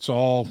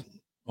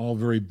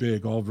very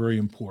big, all very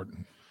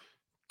important.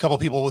 Couple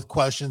people with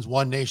questions.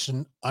 One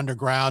Nation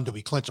Underground, do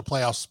we clinch a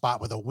playoff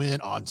spot with a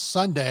win on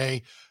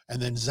Sunday?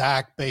 And then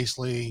Zach,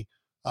 basically,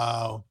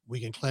 we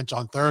can clinch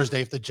on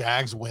Thursday if the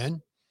Jags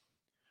win.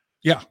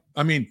 Yeah,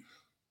 I mean,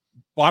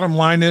 bottom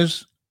line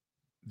is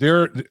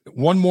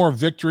one more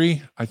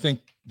victory. I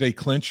think they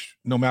clinch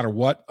no matter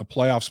what, a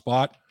playoff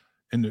spot.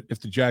 And if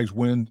the Jags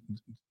win,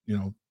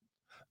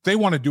 they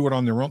want to do it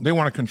on their own. They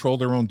want to control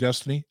their own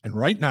destiny. And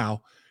right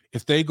now,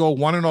 if they go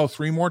 1-0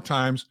 3 more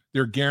times,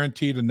 they're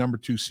guaranteed a number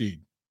 2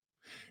 seed.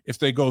 If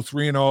they go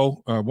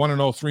 3-0,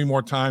 1-0 3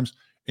 more times,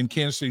 and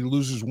Kansas City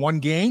loses one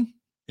game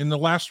in the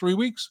last 3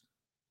 weeks,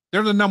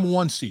 they're the number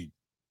 1 seed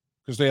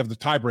because they have the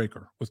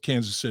tiebreaker with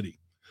Kansas City.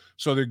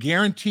 So they're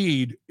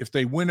guaranteed, if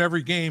they win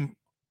every game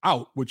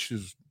out, which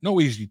is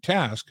no easy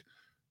task,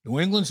 New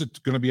England's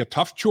going to be a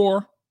tough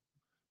chore,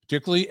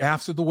 particularly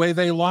after the way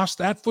they lost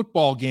that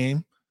football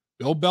game.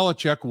 Bill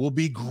Belichick will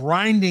be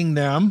grinding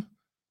them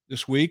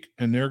this week,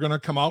 and they're going to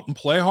come out and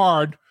play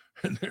hard.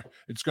 And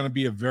it's going to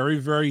be a very,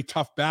 very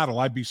tough battle.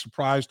 I'd be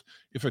surprised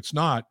if it's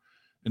not.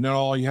 And then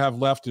all you have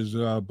left is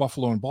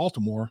Buffalo and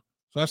Baltimore.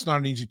 So that's not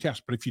an easy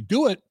test. But if you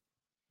do it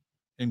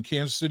and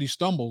Kansas City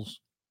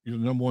stumbles, you're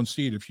the number 1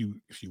 seed. If you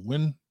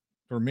win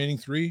the remaining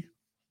 3,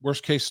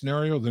 worst case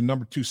scenario, the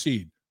number 2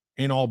 seed.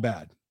 Ain't all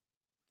bad.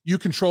 You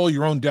control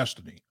your own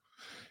destiny.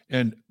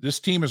 And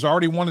this team has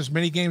already won as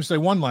many games as they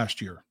won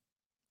last year.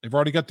 They've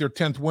already got their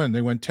 10th win.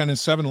 They went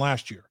 10-7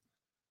 last year.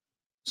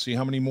 See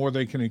how many more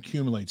they can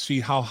accumulate. See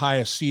how high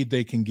a seed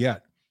they can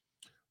get.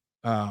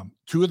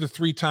 2 of the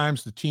 3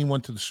 times the team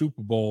went to the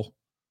Super Bowl,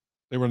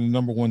 they were the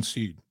number 1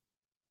 seed.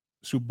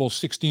 Super Bowl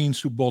 16,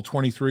 Super Bowl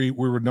 23,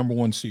 we were number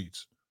 1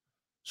 seeds.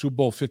 Super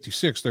Bowl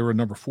 56, they were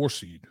number 4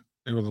 seed.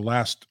 They were the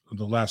last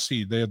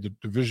seed. They had the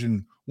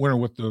division winner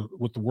with the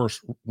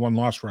worst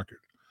 1-loss record.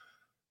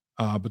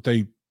 But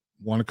they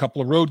won a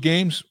couple of road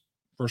games,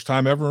 first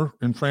time ever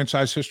in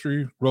franchise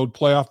history, road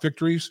playoff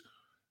victories,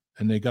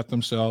 and they got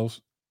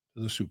themselves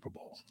to the Super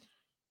Bowl.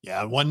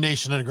 Yeah, One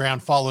Nation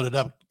Underground followed it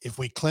up. If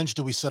we clinch,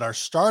 do we sit our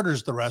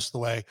starters the rest of the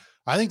way?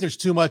 I think there's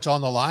too much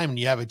on the line when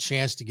you have a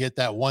chance to get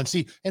that 1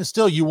 seed, and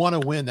still you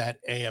want to win that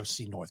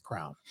AFC North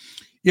crown.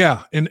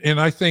 Yeah, and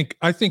I think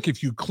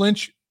if you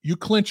clinch a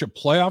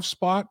playoff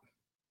spot,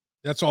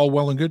 that's all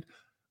well and good.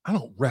 I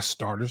don't rest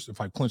starters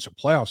if I clinch a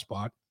playoff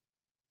spot.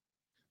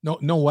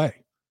 No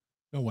way.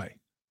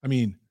 I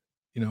mean,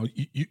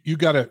 you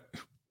got to.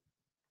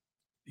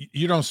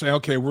 You don't say,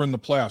 okay, we're in the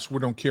playoffs. We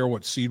don't care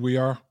what seed we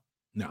are.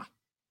 No.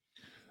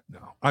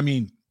 I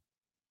mean,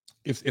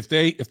 if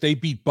they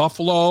beat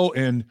Buffalo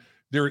and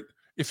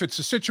if it's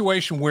a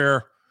situation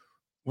where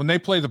when they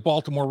play the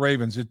Baltimore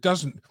Ravens,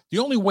 the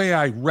only way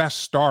I rest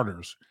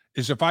starters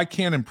is if I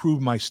can't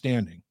improve my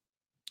standing.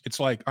 It's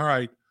like, all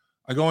right,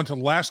 I go into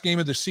the last game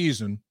of the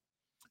season,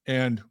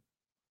 and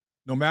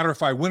no matter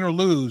if I win or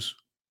lose,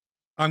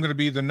 I'm going to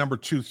be the number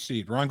 2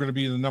 seed, or I'm going to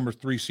be the number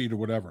 3 seed or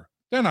whatever.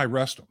 then I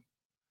rest them.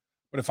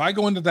 But if I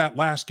go into that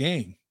last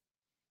game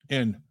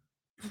and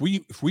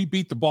if we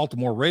beat the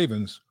Baltimore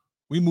Ravens,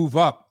 we move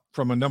up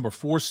from a number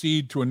 4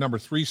 seed to a number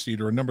 3 seed,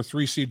 or a number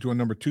 3 seed to a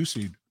number 2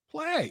 seed.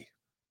 Play.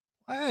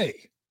 I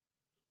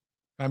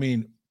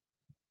mean,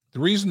 the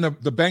reason the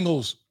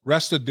Bengals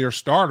rested their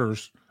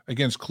starters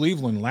against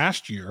Cleveland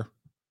last year,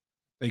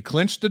 they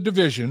clinched the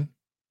division.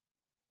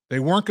 They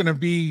weren't going to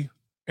be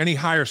any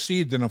higher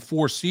seed than a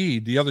 4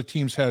 seed. The other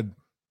teams had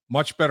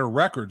much better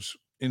records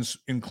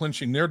in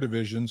clinching their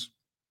divisions.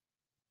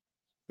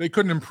 They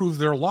couldn't improve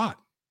their lot.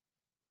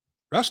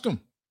 Rest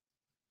them.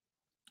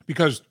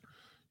 Because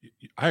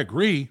I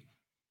agree,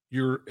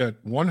 you're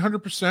at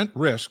 100%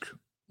 risk,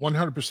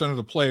 100% of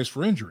the plays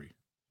for injury.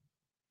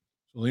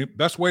 So the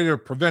best way to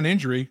prevent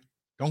injury,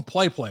 don't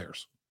play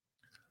players.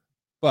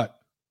 But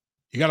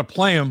you got to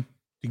play them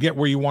to get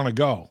where you want to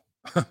go.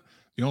 The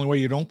only way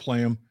you don't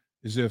play them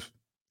is if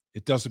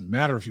it doesn't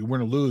matter if you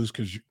win or lose,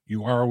 because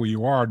you are where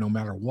you are no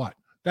matter what.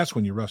 That's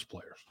when you rest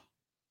players.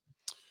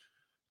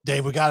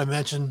 Dave, we got to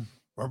mention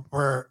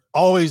we're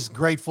always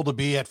grateful to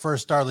be at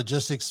First Star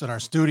Logistics in our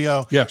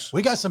studio. Yes.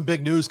 We got some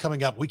big news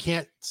coming up. We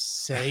can't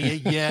say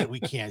it yet. We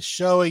can't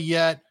show it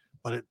yet,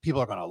 but people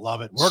are going to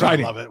love it. We're going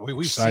to love it.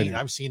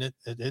 I've seen it.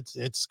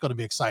 It's going to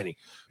be exciting.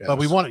 Yes. But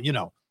we want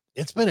to,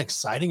 it's been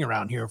exciting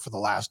around here for the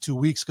last 2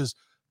 weeks because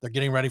they're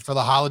getting ready for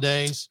the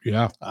holidays.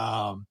 Yeah.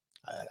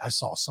 I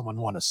saw someone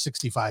won a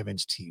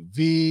 65-inch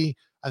TV.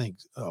 I think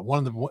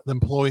one of the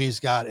employees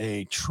got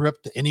a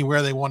trip to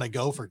anywhere they want to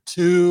go for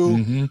 2.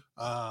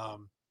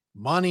 Mm-hmm.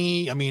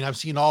 Money. I mean, I've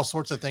seen all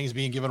sorts of things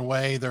being given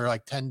away. They're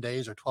like 10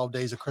 days or 12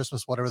 days of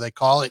Christmas, whatever they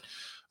call it.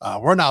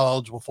 We're not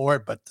eligible for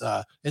it, but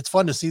it's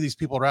fun to see these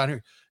people around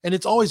here. And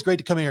it's always great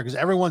to come in here because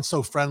everyone's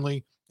so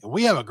friendly. And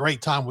we have a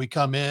great time. We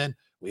come in.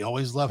 We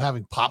always love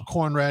having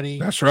popcorn ready.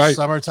 That's right.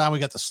 Summertime, we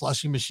got the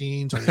slushy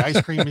machines or the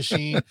ice cream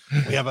machine.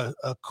 We have a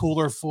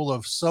cooler full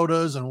of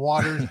sodas and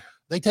waters.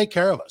 They take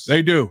care of us.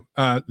 They do.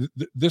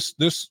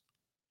 This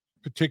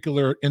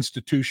particular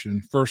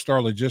institution, First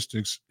Star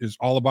Logistics, is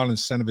all about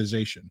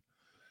incentivization,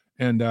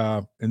 and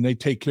they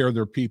take care of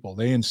their people.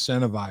 They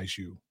incentivize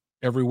you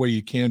every way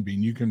you can be,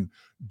 and you can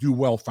do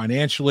well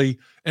financially.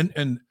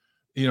 And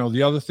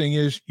the other thing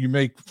is you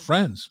make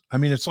friends. I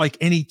mean, it's like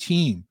any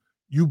team.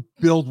 You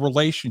build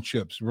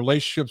relationships.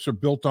 Relationships are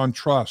built on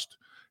trust,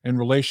 and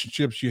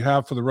relationships you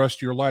have for the rest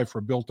of your life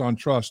are built on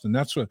trust. And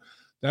that's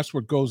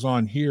what goes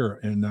on here.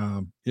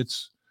 And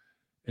it's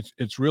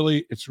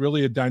really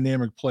a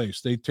dynamic place.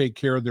 They take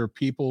care of their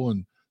people,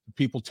 and the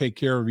people take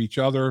care of each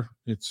other.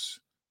 It's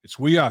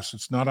we us.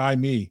 It's not I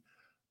me,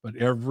 but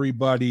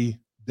everybody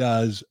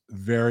does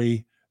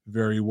very,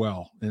 very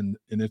well. And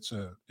it's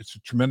a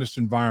tremendous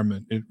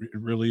environment. It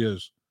really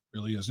is.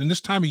 Really is. And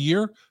this time of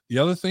year, the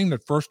other thing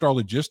that First Star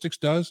Logistics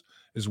does,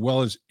 as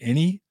well as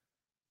any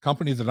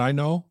company that I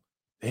know,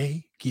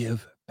 they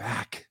give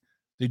back.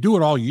 They do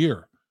it all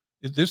year.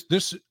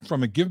 This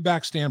from a give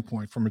back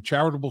standpoint, from a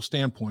charitable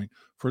standpoint,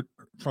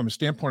 from a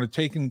standpoint of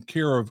taking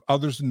care of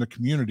others in the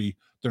community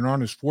that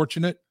aren't as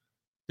fortunate,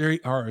 they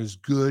are as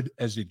good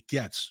as it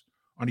gets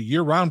on a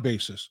year-round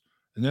basis.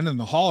 And then in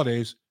the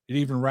holidays, it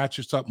even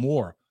ratchets up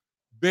more.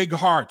 Big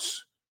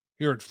hearts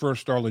here at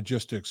First Star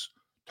Logistics,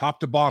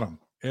 top to bottom.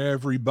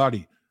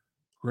 Everybody.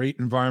 Great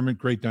environment,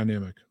 great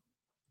dynamic.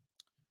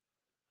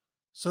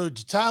 So,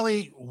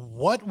 Jatali,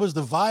 what was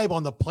the vibe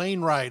on the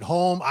plane ride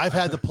home? I've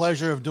had the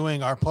pleasure of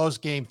doing our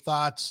post-game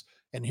thoughts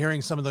and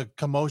hearing some of the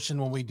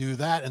commotion when we do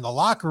that. In the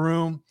locker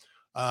room,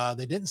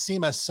 they didn't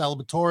seem as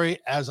celebratory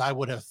as I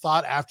would have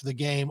thought after the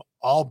game.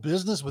 All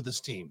business with this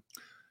team.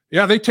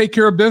 Yeah, they take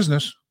care of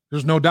business.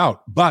 There's no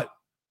doubt. But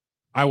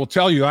I will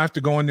tell you, I have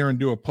to go in there and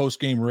do a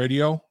post-game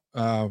radio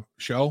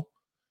show.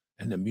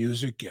 And the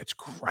music gets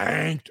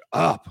cranked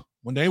up.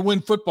 When they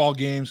win football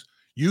games,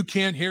 you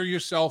can't hear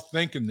yourself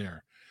thinking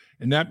there.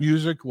 And that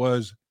music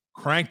was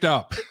cranked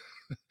up.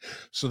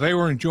 So they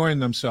were enjoying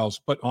themselves.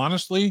 But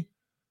honestly,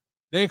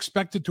 they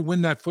expected to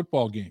win that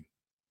football game.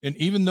 And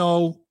even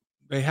though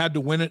they had to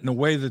win it in a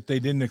way that they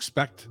didn't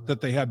expect that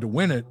they had to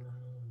win it,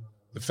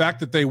 the fact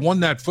that they won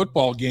that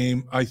football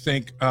game, I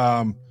think,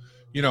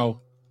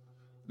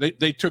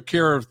 they took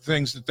care of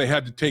things that they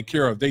had to take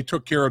care of. They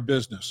took care of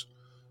business.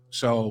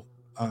 So,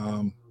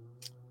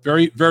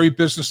 very, very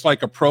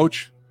business-like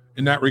approach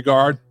in that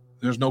regard.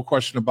 There's no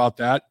question about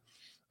that.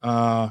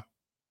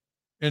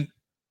 And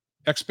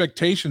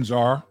expectations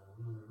are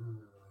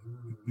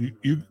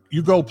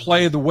you go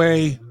play the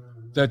way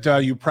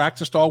that you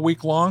practiced all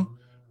week long,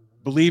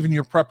 believe in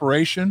your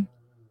preparation,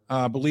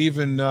 believe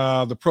in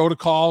the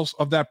protocols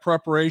of that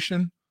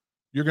preparation,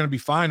 you're going to be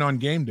fine on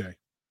game day.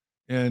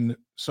 And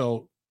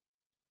so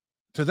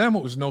to them,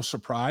 it was no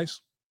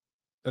surprise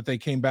that they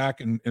came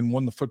back and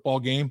won the football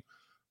game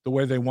the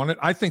way they won it.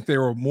 I think they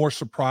were more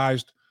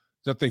surprised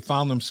that they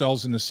found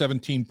themselves in a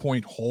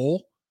 17-point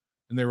hole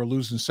and they were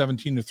losing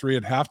 17-3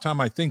 at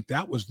halftime. I think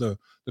that was the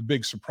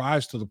big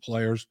surprise to the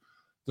players.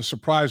 The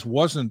surprise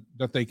wasn't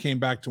that they came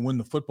back to win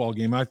the football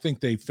game. I think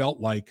they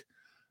felt like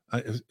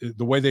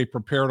the way they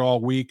prepared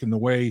all week and the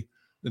way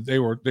that they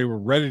were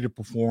ready to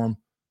perform,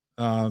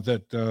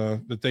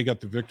 that they got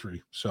the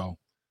victory. So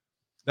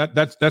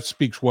that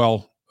speaks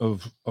well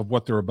of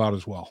what they're about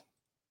as well.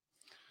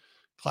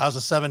 Clouds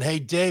of 7. Hey,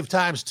 Dave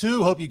times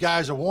 2. Hope you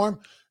guys are warm.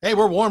 Hey,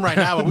 we're warm right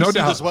now. But we No see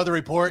doubt. this weather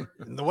report,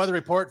 the weather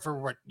report for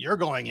what you're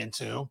going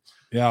into.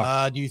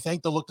 Yeah. Do you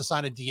think they'll look to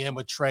sign a DM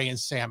with Trey and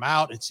Sam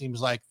out? It seems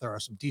like there are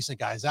some decent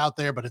guys out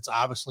there, but it's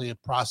obviously a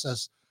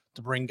process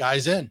to bring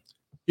guys in.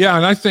 Yeah,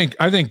 and I think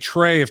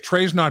Trey, if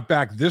Trey's not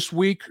back this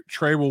week,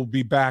 Trey will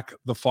be back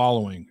the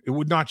following. It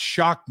would not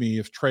shock me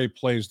if Trey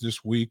plays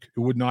this week. It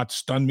would not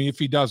stun me if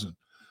he doesn't.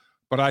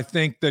 But I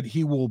think that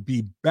he will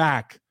be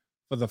back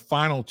for the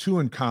final 2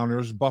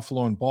 encounters,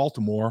 Buffalo and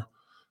Baltimore.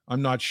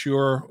 I'm not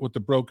sure with the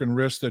broken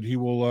wrist that he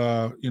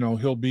will,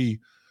 he'll be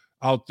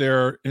out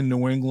there in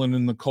New England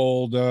in the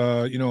cold,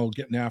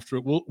 getting after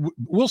it.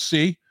 We'll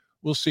see.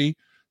 We'll see.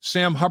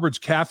 Sam Hubbard's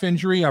calf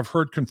injury, I've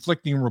heard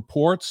conflicting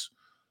reports.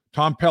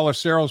 Tom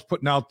Pelissero's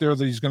putting out there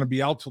that he's going to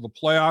be out till the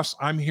playoffs.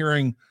 I'm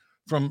hearing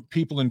from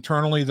people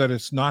internally that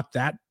it's not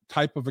that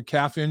type of a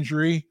calf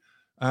injury,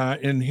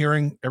 and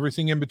hearing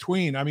everything in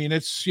between. I mean,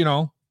 it's,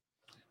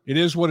 it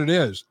is what it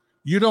is.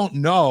 You don't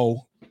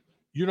know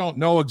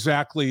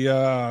exactly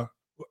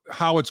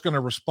how it's going to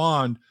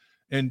respond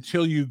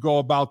until you go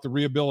about the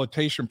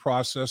rehabilitation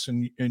process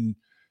and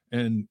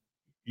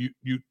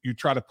you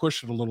try to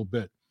push it a little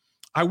bit.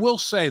 I will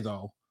say,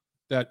 though,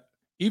 that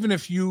even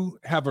if you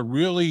have a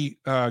really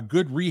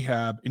good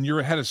rehab and you're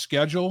ahead of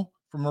schedule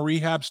from a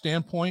rehab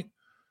standpoint,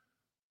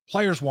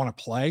 players want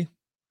to play.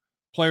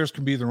 Players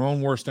can be their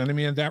own worst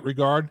enemy in that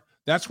regard.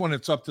 That's when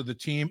it's up to the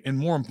team and,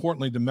 more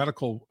importantly, the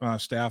medical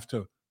staff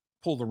to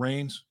pull the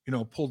reins,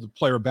 pull the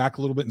player back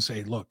a little bit and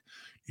say, look,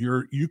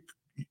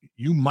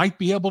 you might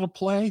be able to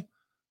play,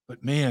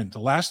 but man, the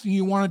last thing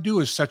you want to do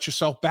is set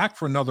yourself back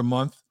for another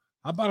month.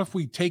 How about if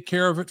we take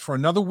care of it for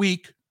another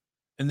week,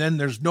 and then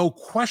there's no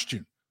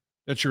question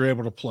that you're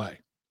able to play?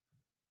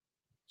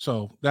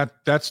 So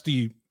that's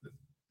the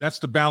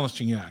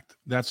balancing act.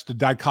 That's the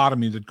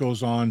dichotomy that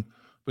goes on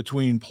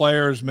between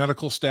players,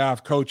 medical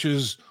staff,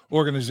 coaches,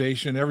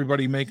 organization,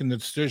 everybody making the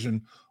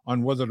decision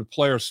on whether to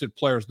play or sit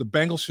players. The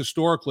Bengals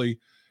historically,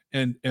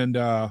 and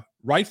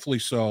rightfully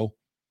so,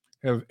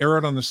 have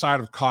erred on the side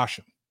of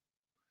caution.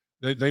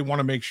 They want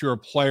to make sure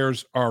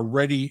players are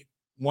ready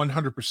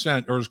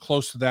 100% or as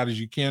close to that as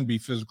you can be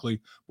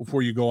physically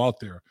before you go out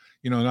there.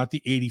 Not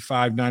the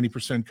 85,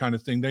 90% kind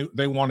of thing.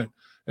 They want it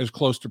as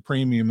close to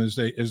premium as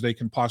they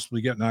can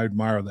possibly get, and I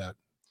admire that.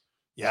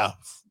 Yeah.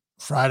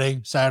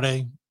 Friday,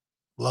 Saturday,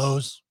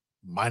 lows,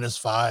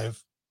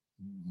 -5,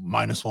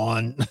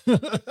 -1.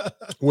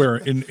 Where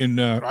in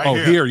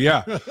right here,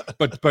 yeah.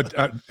 But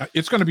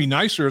it's going to be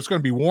nicer. It's going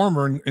to be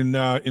warmer in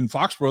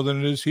Foxborough than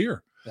it is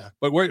here. Yeah.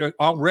 But wait,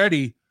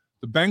 already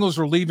the Bengals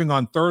are leaving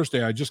on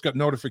Thursday. I just got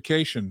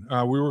notification.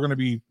 We were going to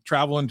be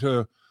traveling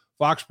to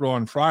Foxborough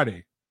on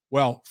Friday.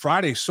 Well,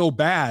 Friday's so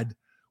bad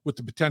with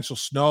the potential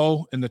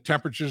snow and the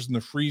temperatures and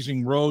the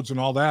freezing roads and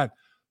all that.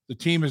 The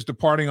team is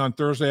departing on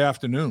Thursday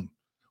afternoon.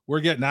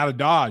 We're getting out of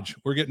Dodge.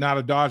 We're getting out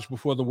of Dodge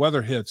before the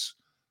weather hits.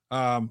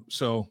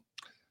 So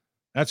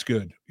that's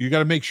good. You got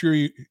to make sure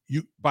you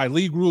by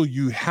league rule,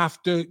 you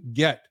have to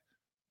get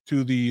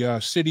to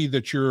the city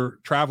that you're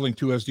traveling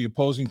to as the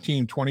opposing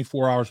team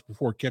 24 hours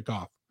before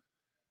kickoff.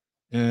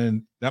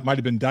 And that might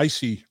have been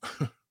dicey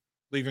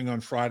leaving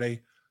on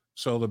Friday.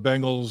 So the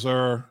Bengals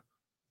are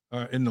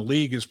in the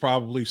league is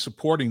probably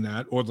supporting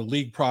that, or the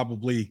league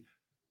probably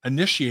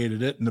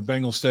initiated it. And the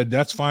Bengals said,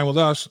 that's fine with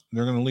us.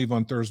 They're going to leave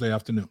on Thursday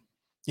afternoon.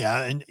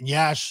 Yeah. And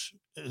Yash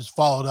is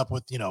followed up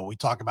with, we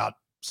talk about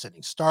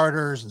sitting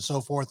starters and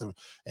so forth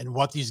and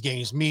what these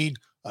games mean.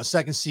 A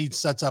second seed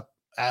sets up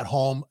at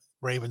home,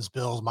 Ravens,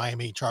 Bills,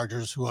 Miami,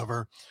 Chargers,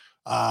 whoever,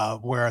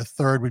 where a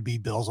third would be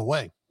Bills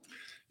away.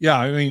 Yeah,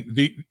 I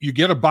mean, you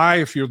get a bye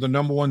if you're the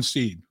number 1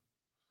 seed.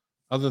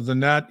 Other than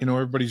that,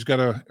 everybody's got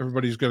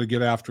to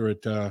get after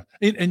it.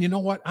 And you know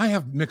what? I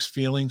have mixed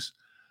feelings.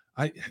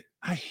 I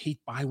hate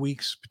bye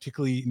weeks,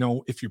 particularly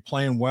if you're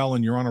playing well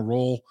and you're on a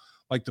roll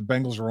like the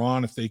Bengals are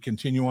on. If they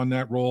continue on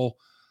that roll,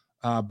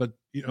 but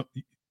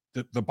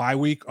the bye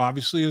week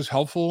obviously is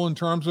helpful in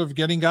terms of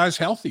getting guys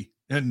healthy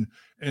and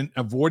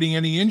avoiding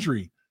any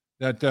injury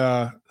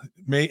that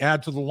may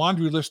add to the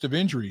laundry list of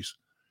injuries.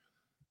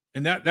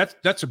 And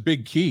that's a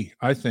big key,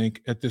 I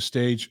think, at this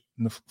stage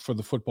for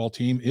the football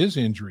team is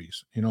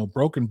injuries.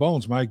 Broken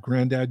bones. My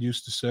granddad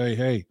used to say,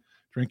 hey,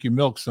 drink your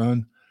milk,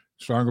 son.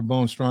 Stronger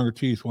bones, stronger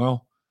teeth.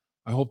 Well,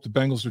 I hope the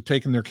Bengals are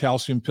taking their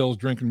calcium pills,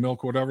 drinking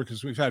milk, or whatever,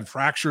 because we've had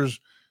fractures.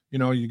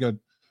 You got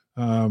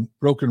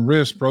broken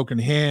wrist, broken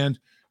hand.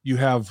 You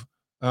have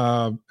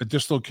a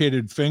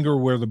dislocated finger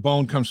where the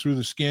bone comes through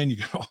the skin. You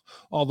got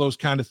all those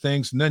kind of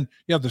things. And then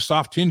you have the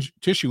soft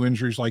tissue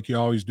injuries like you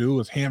always do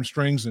with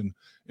hamstrings and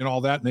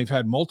all that. And they've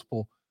had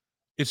multiple.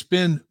 It's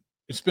been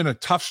a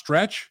tough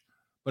stretch,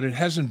 but it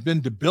hasn't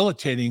been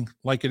debilitating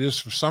like it is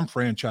for some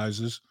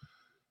franchises.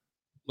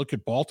 Look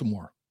at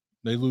Baltimore.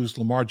 They lose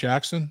Lamar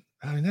Jackson.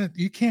 I mean,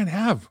 you can't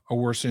have a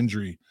worse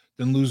injury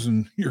than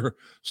losing your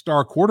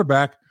star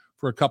quarterback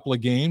for a couple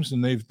of games.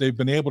 And they've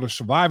been able to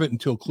survive it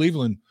until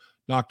Cleveland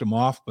knocked them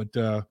off. But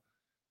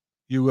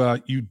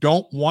You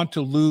don't want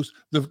to lose.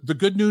 The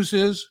good news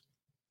is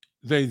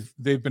they've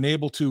been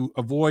able to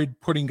avoid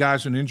putting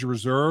guys in injury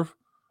reserve.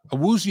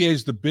 Awuzie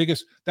is the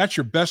biggest. That's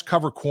your best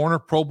cover corner,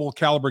 Pro Bowl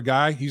caliber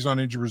guy. He's on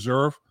injury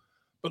reserve.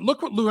 But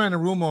look what Lou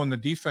Anarumo and the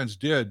defense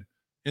did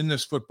in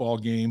this football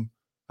game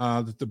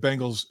that the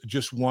Bengals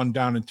just won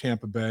down in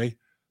Tampa Bay.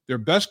 Their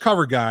best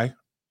cover guy,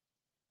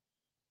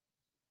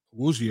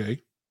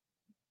 Awuzie,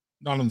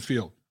 not on the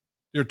field.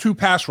 There are 2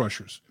 pass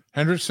rushers,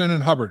 Henderson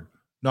and Hubbard,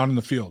 not in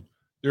the field.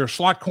 Their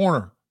slot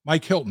corner,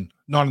 Mike Hilton,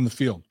 not in the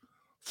field.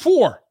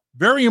 4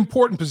 very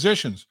important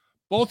positions,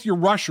 both your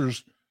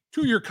rushers,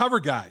 2 your cover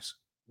guys.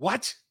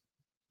 What?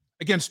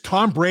 Against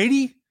Tom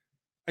Brady?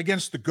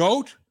 Against the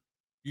GOAT?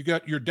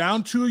 You're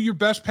down 2 of your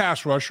best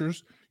pass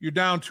rushers. You're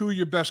down 2 of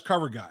your best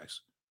cover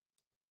guys.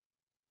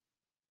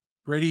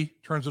 Brady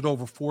turns it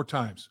over 4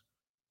 times.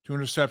 2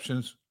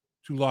 interceptions,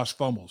 2 lost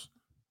fumbles.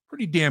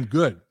 Pretty damn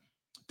good.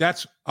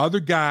 That's other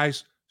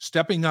guys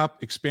stepping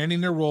up, expanding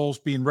their roles,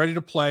 being ready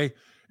to play,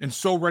 and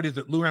so ready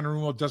that Lou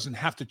Anarumo doesn't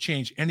have to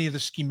change any of the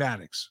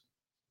schematics.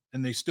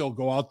 And they still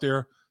go out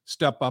there,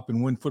 step up,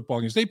 and win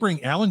football games. They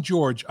bring Alan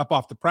George up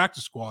off the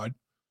practice squad,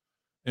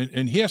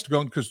 and he has to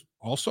go because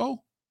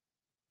also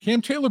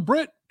Cam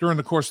Taylor-Britt during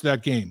the course of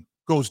that game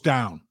goes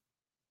down.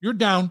 You're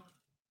down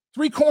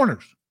 3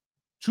 corners,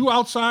 2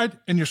 outside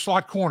and your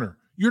slot corner.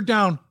 You're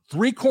down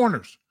 3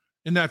 corners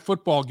in that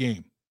football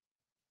game.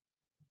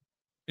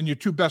 And your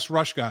 2 best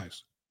rush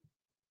guys.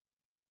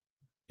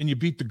 And you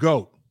beat the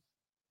GOAT.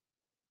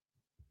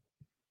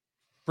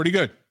 Pretty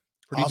good.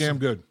 Pretty awesome. Damn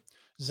good.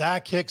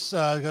 Zach Hicks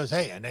goes,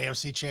 hey, an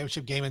AFC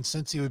championship game in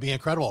Cincy would be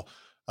incredible.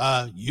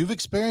 You've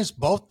experienced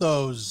both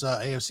those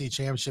AFC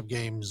championship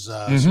games,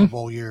 Super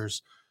Bowl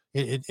years.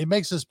 It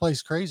makes this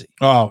place crazy.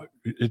 Oh,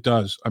 it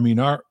does. I mean,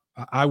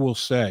 I will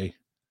say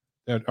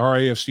that our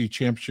AFC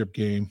championship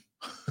game,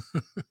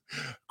 of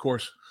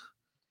course,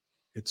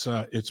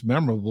 it's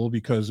memorable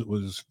because it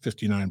was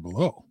 59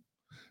 below.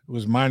 It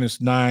was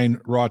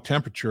 -9 raw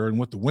temperature, and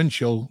with the wind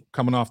chill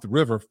coming off the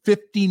river,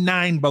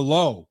 59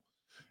 below.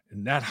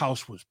 And that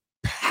house was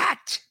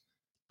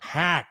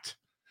packed.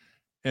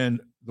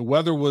 And the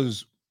weather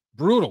was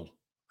brutal.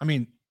 I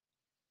mean,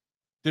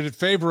 did it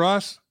favor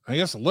us? I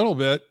guess a little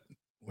bit.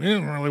 We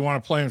didn't really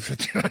want to play in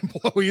 59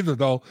 below either,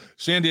 though.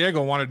 San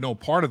Diego wanted no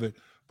part of it.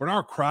 But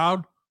our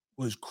crowd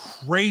was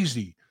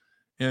crazy.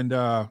 And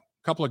a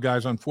couple of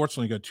guys,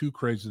 unfortunately, got too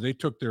crazy. They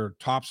took their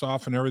tops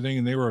off and everything,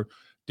 and they were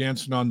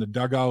dancing on the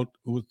dugout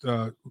with,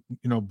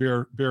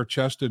 bare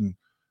chested, and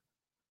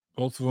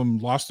both of them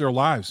lost their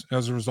lives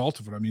as a result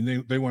of it. I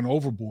mean, they went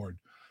overboard.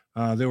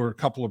 There were a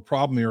couple of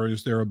problem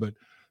areas there, but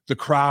the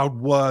crowd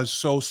was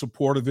so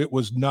supportive. It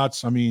was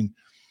nuts. I mean,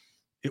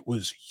 it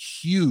was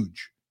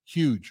huge.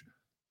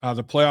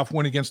 The playoff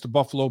win against the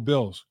Buffalo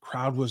Bills.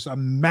 Crowd was a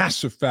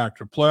massive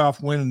factor.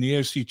 Playoff win in the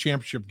AFC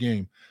Championship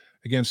game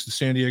against the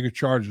San Diego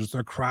Chargers.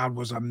 The crowd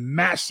was a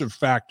massive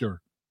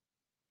factor.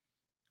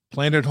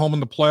 Playing at home in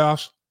the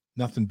playoffs,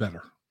 nothing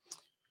better.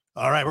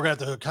 All right, we're going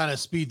to have to kind of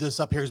speed this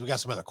up here because we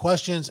got some other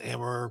questions and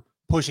we're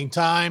pushing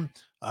time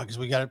because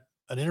we got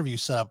an interview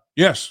set up.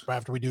 Yes. Right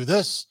after we do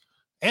this.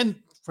 And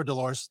for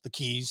Dolores, the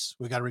keys,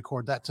 we got to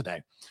record that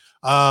today.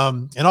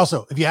 And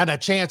also, if you had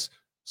that chance,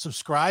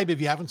 subscribe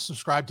if you haven't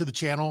subscribed to the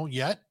channel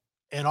yet.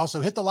 And also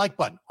hit the like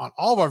button on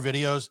all of our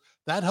videos.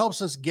 That helps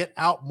us get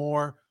out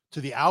more to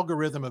the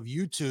algorithm of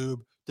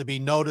YouTube to be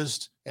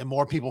noticed and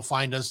more people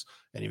find us.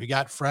 And if you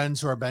got friends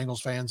who are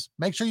Bengals fans,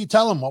 make sure you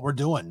tell them what we're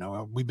doing.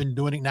 We've been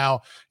doing it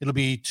now. It'll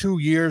be 2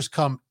 years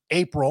come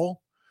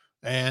April.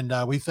 And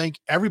we thank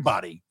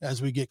everybody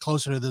as we get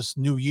closer to this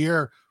new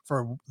year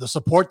for the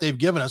support they've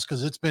given us,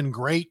 because it's been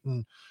great.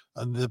 And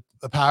the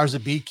powers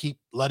that be keep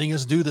letting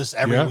us do this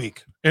every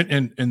week.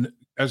 And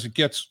as it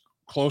gets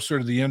closer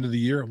to the end of the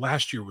year,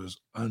 last year was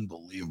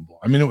unbelievable.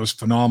 I mean, it was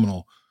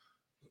phenomenal.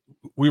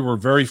 We were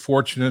very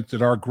fortunate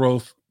that our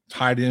growth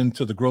tied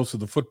into the growth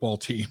of the football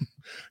team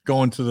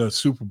going to the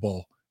Super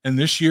Bowl. And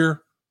this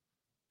year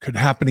could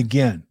happen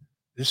again.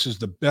 This is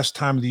the best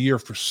time of the year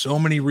for so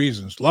many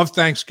reasons. Love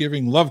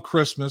Thanksgiving, love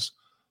Christmas,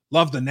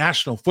 love the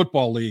National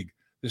Football League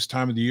this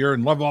time of the year,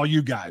 and love all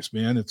you guys,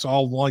 man. It's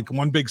all like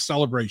one big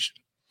celebration.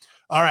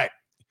 All right.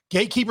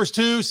 Gatekeepers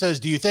 2 says,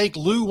 do you think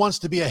Lou wants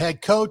to be a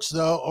head coach,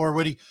 though, or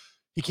would he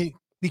can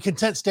be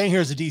content staying here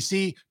as a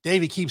DC?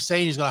 Davey keeps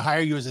saying he's going to hire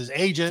you as his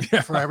agent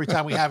for every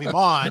time we have him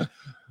on.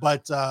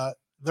 But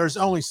there's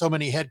only so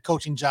many head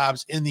coaching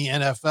jobs in the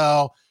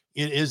NFL.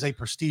 It is a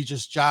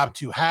prestigious job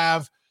to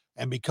have.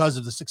 And because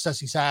of the success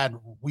he's had,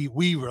 we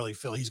really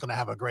feel he's going to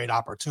have a great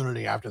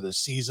opportunity after this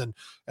season.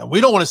 And we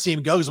don't want to see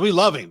him go because we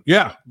love him.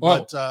 Yeah.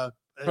 Well,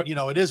 but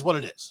it is what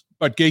it is.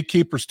 But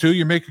Gatekeepers 2,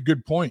 you make a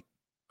good point.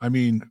 I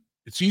mean,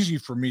 it's easy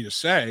for me to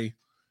say,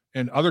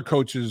 and other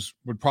coaches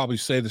would probably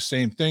say the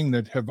same thing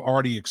that have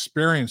already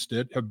experienced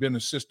it, have been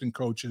assistant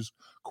coaches,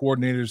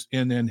 coordinators,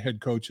 and then head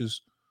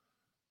coaches.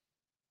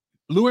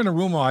 Lou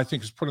Anarumo, I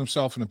think, has put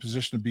himself in a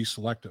position to be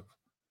selective.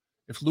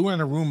 If Lou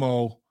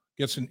Anarumo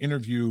gets an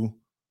interview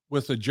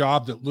with a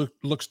job that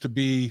looks to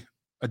be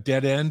a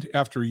dead end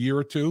after a year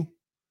or two,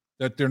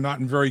 that they're not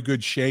in very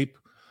good shape,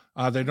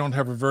 They don't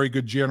have a very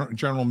good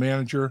general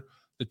manager.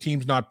 The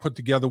team's not put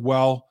together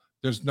well.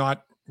 There's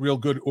not real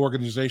good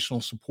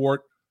organizational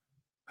support.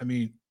 I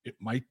mean, it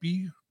might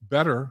be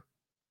better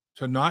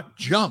to not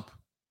jump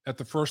at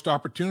the first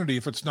opportunity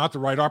if it's not the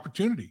right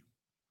opportunity.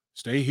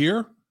 Stay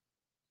here,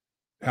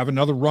 have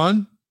another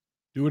run,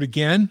 do it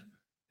again,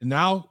 and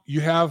now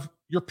you have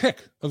your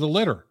pick of the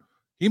litter.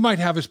 He might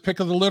have his pick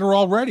of the litter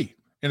already.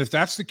 And if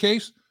that's the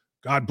case,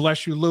 God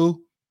bless you,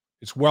 Lou.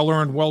 It's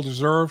well-earned,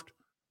 well-deserved.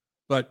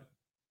 But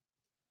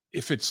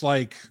if it's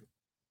like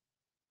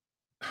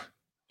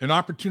an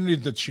opportunity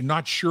that you're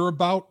not sure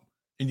about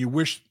and you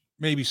wish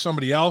maybe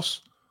somebody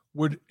else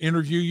would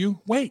interview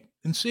you, wait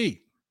and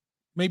see.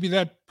 Maybe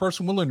that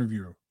person will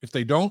interview you. If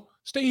they don't,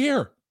 stay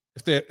here.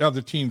 If the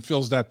other team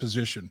fills that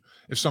position,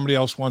 if somebody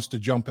else wants to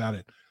jump at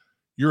it.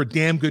 You're a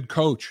damn good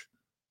coach.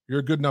 You're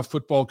a good enough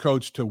football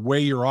coach to weigh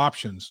your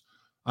options.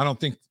 I don't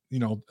think,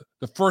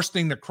 the first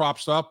thing that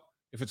crops up,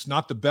 if it's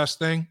not the best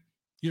thing,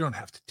 you don't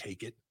have to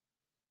take it.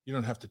 You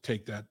don't have to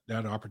take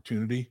that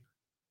opportunity.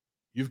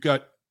 You've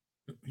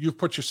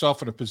put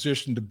yourself in a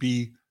position to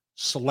be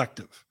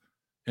selective.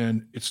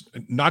 And it's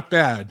not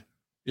bad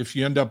if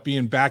you end up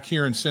being back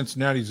here in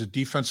Cincinnati as a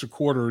defensive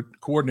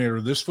coordinator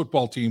of this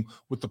football team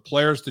with the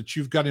players that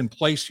you've got in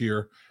place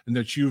here and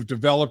that you've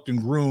developed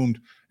and groomed,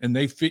 and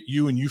they fit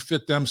you and you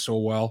fit them so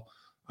well.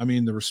 I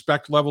mean, the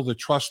respect level, the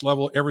trust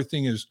level,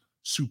 everything is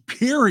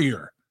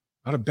superior.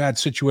 Not a bad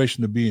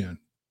situation to be in.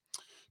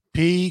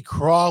 P.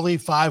 Crawley,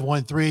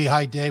 513.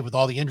 Hi, Dave. With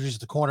all the injuries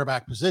at the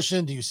cornerback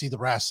position, do you see the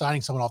Brass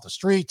signing someone off the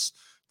streets?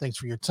 Thanks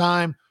for your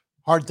time.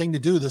 Hard thing to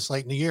do this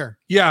late in the year.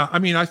 Yeah, I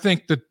mean, I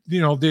think that,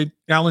 the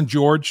Alan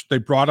George, they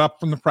brought up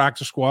from the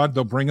practice squad.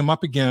 They'll bring him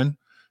up again.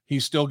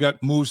 He's still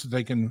got moves that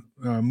they can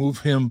move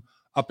him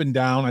up and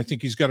down. I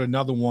think he's got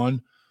another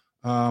one.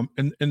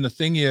 And the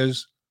thing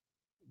is,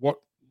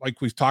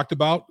 like we've talked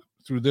about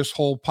through this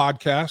whole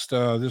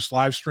podcast, this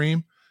live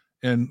stream,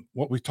 and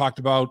what we've talked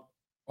about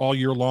all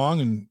year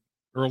long and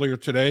earlier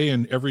today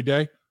and every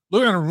day,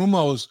 Lou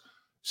Anarumo's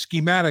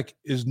schematic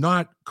is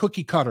not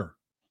cookie cutter.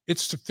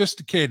 It's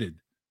sophisticated.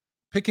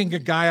 Picking a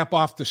guy up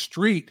off the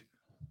street,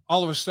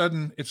 all of a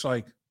sudden it's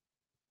like,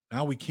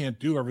 now we can't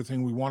do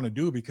everything we want to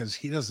do because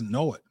he doesn't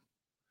know it.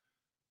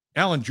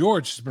 Alan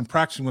George has been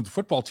practicing with the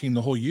football team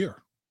the whole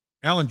year.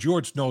 Alan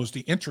George knows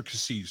the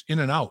intricacies in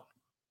and out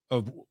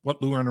of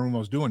what Lou Anarumo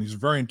is doing. He's a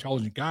very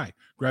intelligent guy,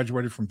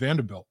 graduated from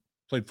Vanderbilt,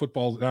 played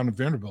football down at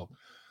Vanderbilt.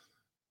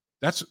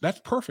 That's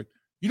perfect.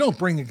 You don't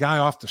bring a guy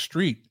off the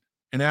street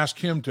and ask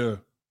him to,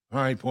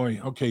 all right, boy,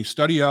 okay,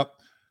 study up.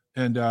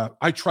 And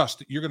I trust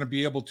that you're going to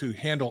be able to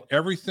handle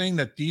everything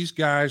that these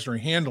guys are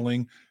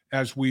handling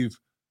as we've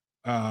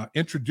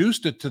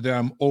introduced it to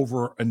them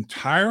over an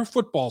entire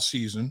football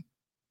season.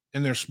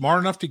 And they're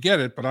smart enough to get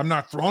it, but I'm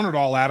not throwing it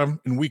all at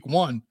them in week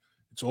one.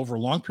 It's over a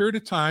long period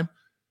of time.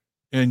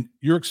 And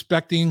you're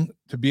expecting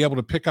to be able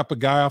to pick up a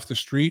guy off the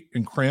street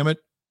and cram it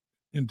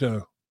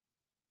into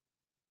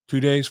 2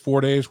 days,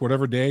 4 days,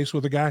 whatever days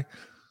with a guy.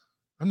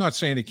 I'm not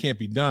saying it can't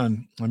be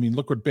done. I mean,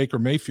 look what Baker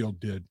Mayfield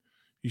did.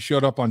 He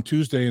showed up on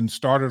Tuesday and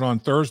started on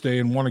Thursday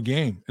and won a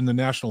game in the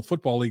National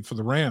Football League for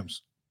the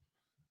Rams.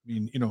 I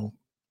mean,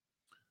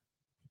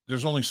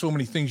 there's only so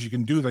many things you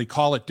can do. They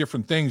call it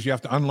different things. You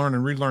have to unlearn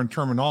and relearn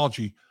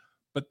terminology.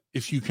 But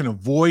if you can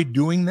avoid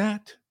doing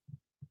that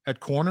at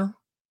corner,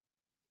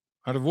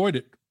 I'd avoid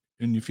it.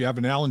 And if you have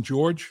an Alan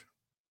George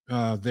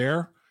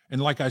there,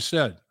 and like I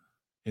said,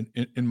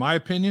 in my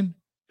opinion,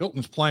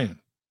 Hilton's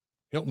playing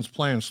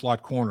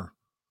slot corner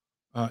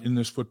in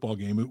this football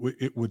game.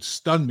 It would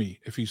stun me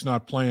if he's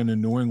not playing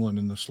in New England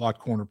in the slot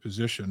corner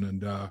position.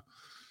 And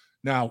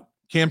now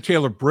Cam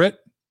Taylor-Britt,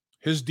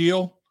 his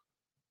deal,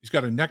 he's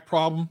got a neck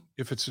problem.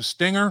 If it's a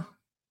stinger,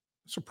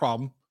 it's a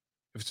problem.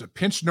 If it's a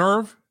pinched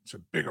nerve, it's a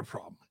bigger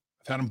problem.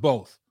 I've had them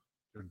both.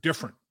 They're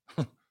different.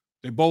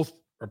 They both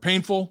are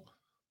painful,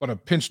 but a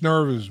pinched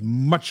nerve is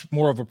much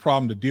more of a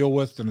problem to deal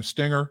with than a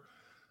stinger.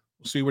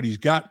 We'll see what he's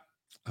got.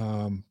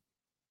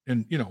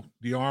 And,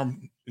 the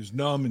arm is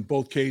numb in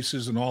both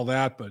cases and all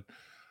that, but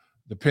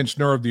the pinched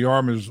nerve, the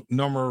arm is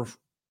number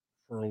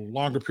for a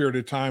longer period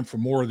of time for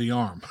more of the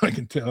arm. I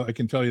can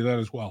tell you that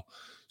as well.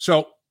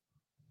 So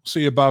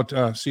see about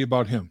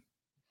him.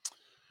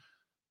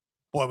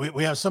 Boy,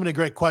 we have so many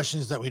great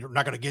questions that we're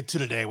not going to get to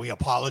today. We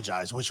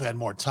apologize. Wish we had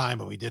more time,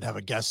 but we did have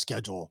a guest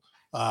schedule.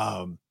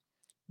 The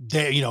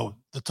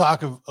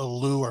talk of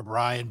Lou or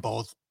Brian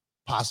both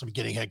possibly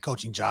getting head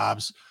coaching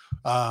jobs.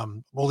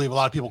 We'll leave a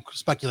lot of people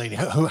speculating.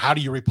 How do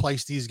you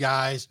replace these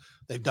guys?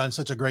 They've done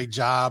such a great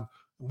job.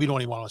 We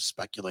don't even want to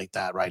speculate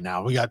that right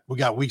now. We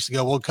got weeks to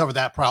go. We'll cover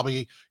that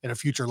probably in a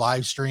future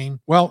live stream.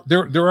 Well,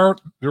 there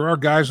are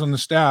guys on the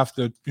staff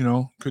that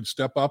could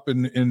step up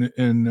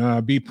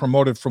and be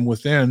promoted from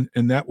within,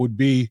 and that would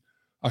be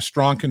a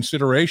strong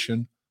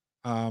consideration.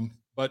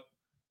 But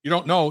you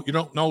don't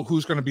know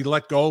who's going to be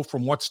let go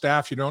from what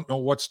staff. You don't know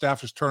what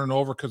staff is turning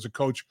over because the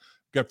coach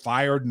got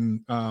fired,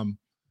 and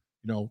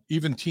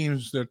even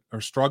teams that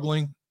are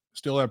struggling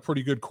still have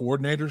pretty good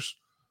coordinators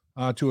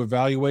to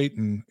evaluate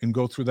and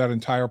go through that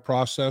entire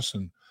process.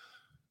 And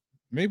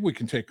Maybe we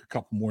can take a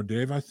couple more,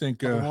 Dave. I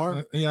think.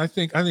 More? Yeah, I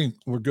think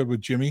we're good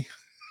with Jimmy.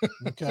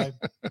 Okay.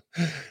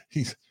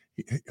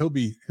 He'll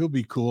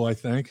be cool, I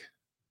think.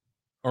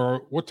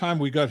 Or what time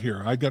we got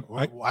here? I got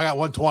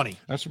 120.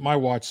 That's what my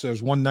watch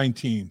says.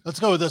 119. Let's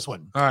go with this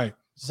one. All right.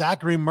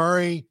 Zachary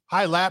Murray.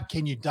 Hi, Lap.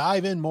 Can you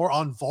dive in more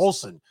on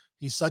Volson?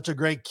 He's such a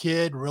great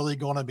kid, really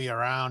going to be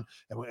around.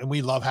 And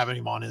we love having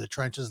him on in the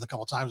trenches the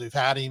couple times we've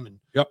had him. And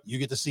you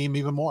get to see him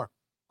even more.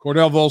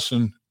 Cordell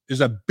Volson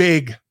is a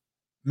big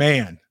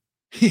man.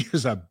 He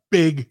is a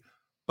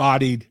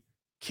big-bodied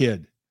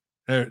kid.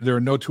 There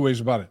are no two ways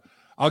about it.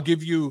 I'll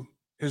give you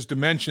his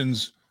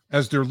dimensions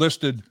as they're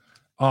listed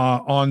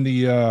on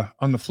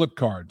the flip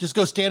card. Just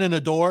go stand in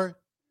a door,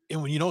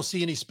 and when you don't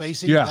see any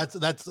spacing, that's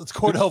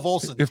Cordell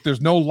Volson. If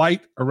there's no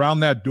light around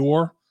that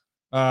door,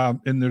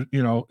 and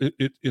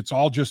it's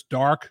all just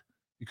dark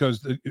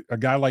because a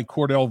guy like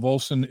Cordell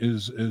Volson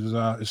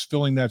is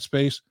filling that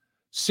space.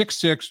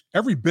 6'6",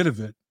 every bit of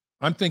it.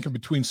 I'm thinking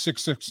between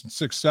 6'6" and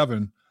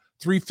 6'7",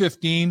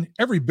 315,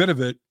 every bit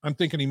of it. I'm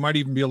thinking he might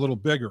even be a little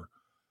bigger.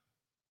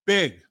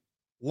 Big,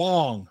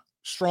 long,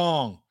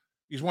 strong.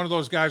 He's one of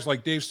those guys,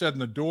 like Dave said, in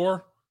the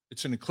door.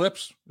 It's an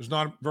eclipse. There's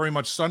not very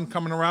much sun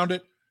coming around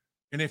it.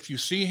 And if you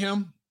see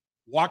him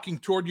walking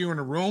toward you in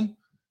a room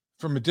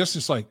from a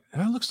distance, like,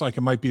 that looks like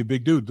it might be a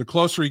big dude. The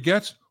closer he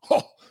gets,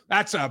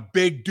 that's a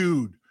big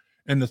dude.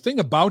 And the thing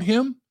about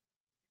him,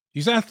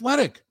 he's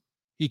athletic.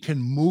 He can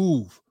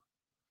move.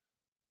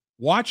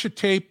 Watch a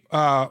tape.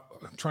 I'm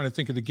trying to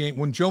think of the game.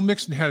 When Joe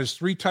Mixon had his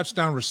 3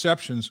 touchdown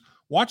receptions,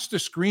 watch the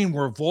screen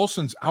where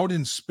Volson's out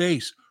in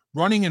space,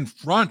 running in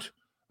front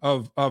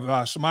of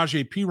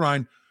Samaje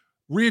Perine,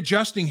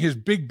 readjusting his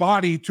big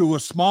body to a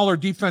smaller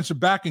defensive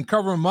back and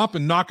covering him up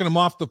and knocking him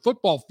off the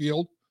football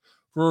field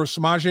for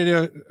Samaje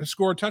to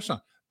score a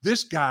touchdown.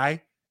 This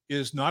guy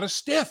is not a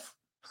stiff.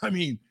 I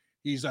mean,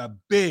 he's a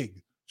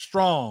big,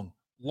 strong,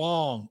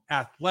 long,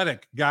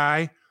 athletic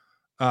guy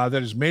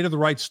that is made of the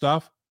right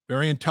stuff,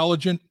 very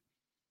intelligent,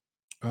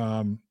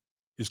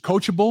 is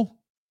coachable,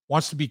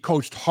 wants to be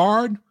coached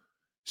hard.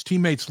 His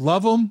teammates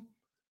love him.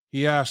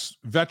 He asks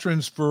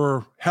veterans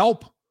for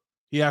help.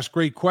 He asks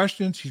great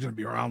questions. He's going to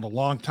be around a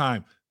long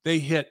time. They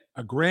hit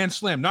a grand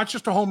slam, not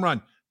just a home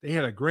run. They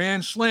hit a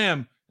grand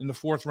slam in the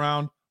 4th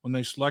round when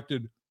they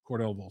selected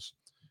Cordell Volson.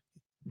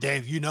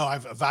 Dave,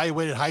 I've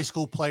evaluated high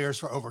school players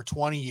for over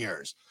 20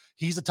 years.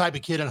 He's the type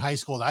of kid in high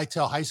school that I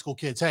tell high school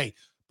kids, hey,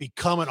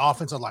 become an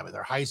offensive lineman.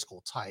 They're high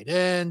school tight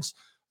ends,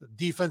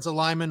 defensive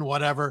linemen,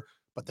 whatever,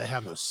 but they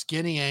have those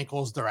skinny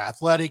ankles. They're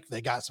athletic.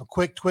 They got some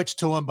quick twitch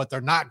to them, but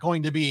they're not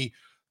going to be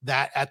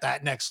that at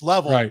that next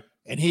level. Right.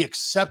 And he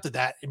accepted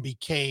that and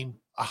became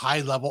a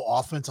high-level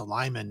offensive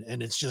lineman.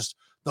 And it's just,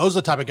 those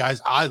are the type of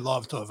guys I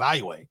love to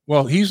evaluate.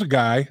 Well, he's a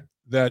guy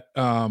that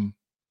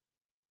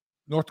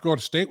North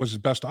Dakota State was his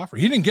best offer.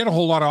 He didn't get a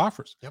whole lot of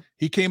offers. Yep.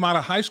 He came out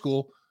of high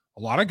school.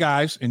 A lot of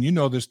guys, and you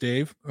know this,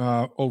 Dave,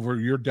 over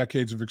your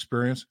decades of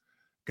experience,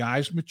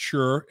 guys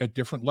mature at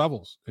different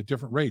levels, at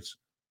different rates.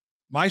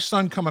 My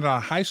son coming out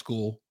of high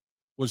school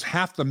was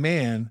half the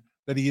man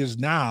that he is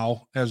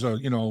now as a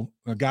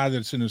guy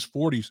that's in his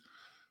 40s.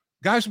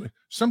 Guys,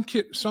 some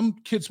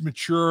kids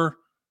mature.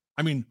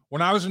 I mean,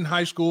 when I was in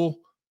high school,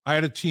 I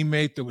had a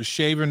teammate that was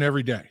shaving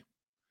every day.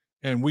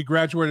 And we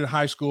graduated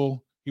high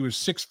school. He was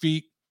 6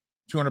 feet,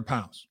 200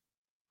 pounds.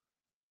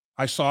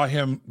 I saw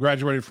him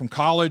graduated from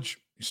college.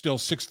 He's still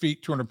 6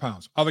 feet, 200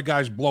 pounds. Other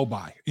guys blow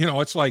by.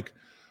 It's like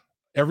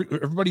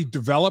everybody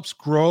develops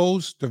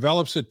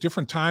at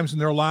different times in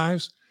their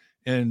lives.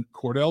 And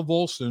Cordell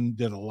Volson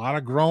did a lot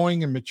of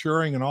growing and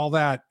maturing and all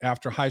that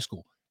after high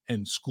school.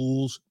 And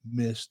schools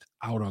missed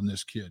out on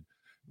this kid.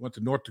 Went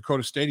to North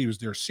Dakota State. He was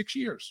there 6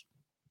 years.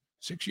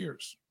 6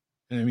 years.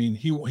 And I mean,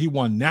 he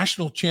won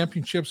national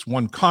championships,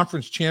 won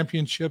conference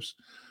championships,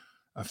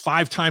 a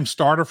 5-time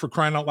starter for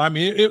crying out loud. I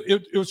mean,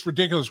 it was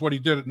ridiculous what he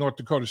did at North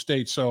Dakota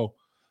State. So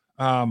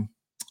the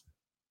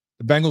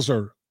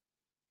Bengals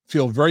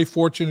feel very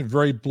fortunate,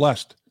 very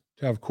blessed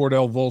to have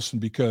Cordell Volson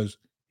because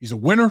he's a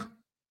winner.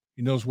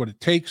 He knows what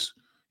it takes.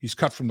 He's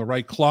cut from the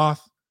right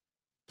cloth.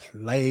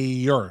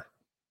 Player,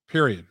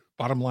 period.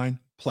 Bottom line,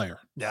 player.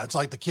 Yeah, it's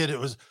like the kid. It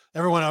was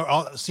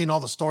everyone seen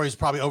all the stories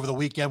probably over the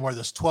weekend where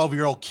this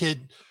 12-year-old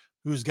kid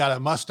who's got a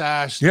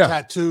mustache,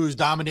 tattoos,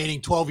 dominating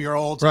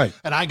 12-year-olds. Right.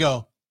 And I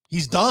go,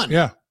 he's done.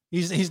 Yeah.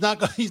 He's not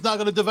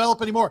going to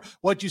develop anymore.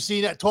 What you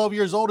see at 12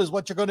 years old is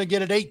what you're going to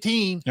get at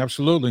 18.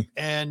 Absolutely.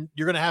 And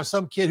you're going to have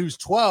some kid who's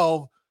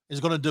 12 is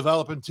going to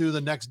develop into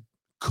the next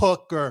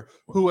Cook or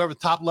whoever,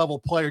 top level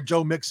player,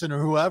 Joe Mixon or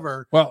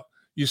whoever. Well,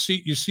 you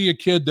see a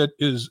kid that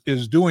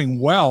is doing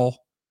well,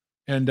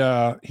 and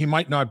he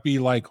might not be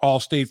like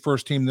all-state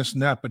first team, this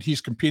and that, but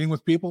he's competing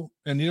with people,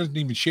 and he doesn't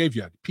even shave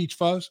yet. Peach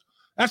fuzz.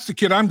 That's the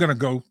kid I'm going to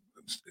go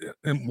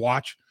and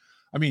watch.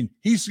 I mean,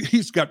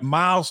 he's got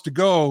miles to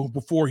go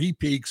before he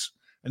peaks,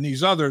 and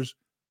these others,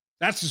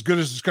 that's as good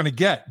as it's going to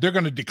get. They're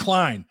going to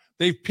decline.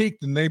 They've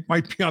peaked, and they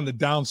might be on the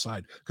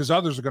downside because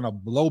others are going to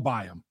blow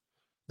by them.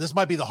 This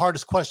might be the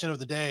hardest question of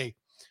the day.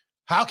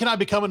 How can I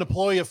become an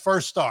employee of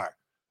First Star?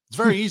 It's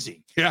very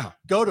easy. Yeah.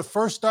 Go to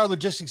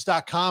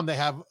firststarlogistics.com. They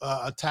have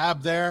a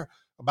tab there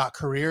about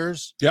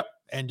careers. Yep.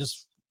 And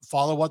just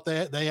follow what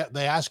they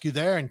ask you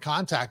there and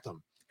contact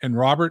them. And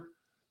Robert,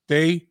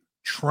 they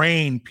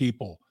train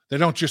people. They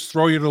don't just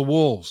throw you to the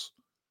wolves.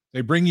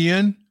 They bring you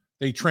in,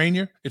 they train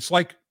you. It's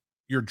like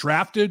you're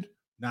drafted.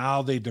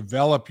 Now they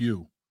develop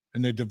you,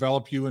 and they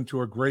develop you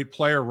into a great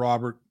player,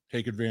 Robert.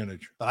 Take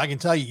advantage. But I can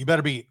tell you, you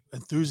better be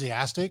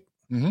enthusiastic.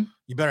 Mm-hmm.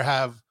 You better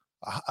have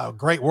a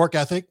great work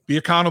ethic. Be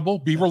accountable,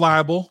 be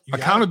reliable.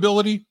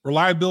 Accountability,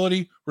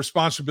 reliability,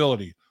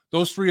 responsibility.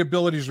 Those three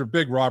abilities are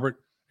big, Robert.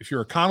 If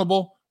you're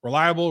accountable,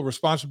 reliable,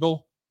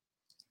 responsible,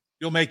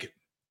 you'll make it.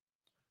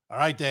 All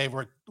right, Dave,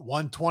 we're at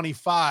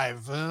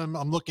 125.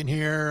 I'm looking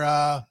here.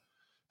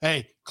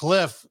 Hey,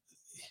 Cliff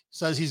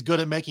says he's good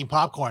at making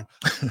popcorn.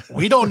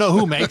 We don't know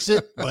who makes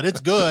it, but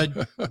it's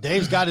good.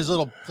 Dave's got his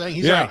little thing.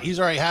 He's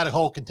already had a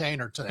whole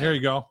container today. There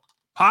you go.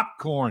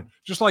 Popcorn,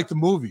 just like the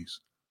movies.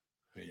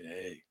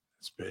 Hey,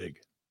 it's big.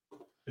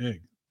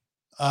 Big.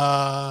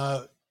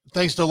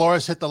 Thanks,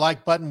 Dolores. Hit the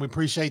like button. We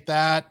appreciate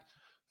that.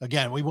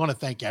 Again, we want to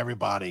thank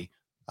everybody.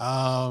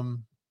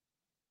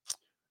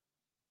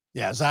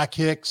 Zach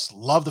Hicks,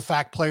 love the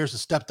fact players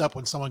have stepped up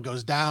when someone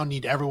goes down,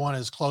 need everyone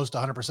as close to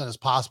 100% as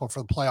possible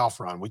for the playoff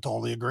run. We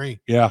totally agree.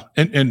 Yeah.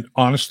 And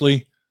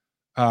honestly,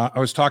 I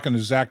was talking to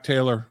Zach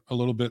Taylor a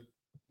little bit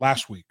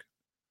last week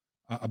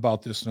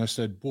about this. And I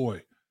said,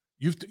 boy,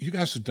 you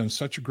guys have done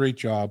such a great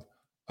job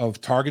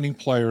of targeting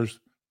players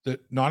that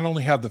not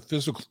only have the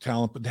physical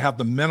talent, but have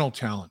the mental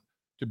talent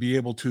to be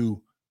able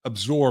to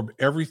absorb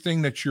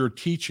everything that you're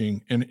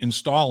teaching and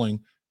installing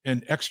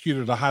and execute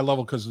at a high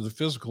level because of the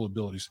physical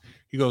abilities.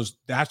 He goes,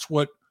 that's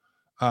what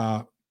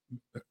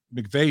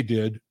McVay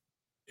did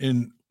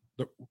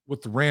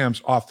with the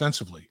Rams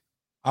offensively.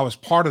 I was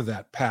part of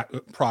that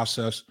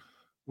process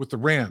with the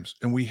Rams,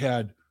 and we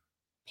had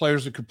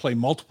players that could play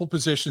multiple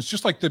positions,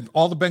 just like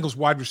all the Bengals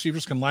wide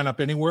receivers can line up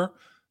anywhere.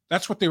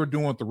 That's what they were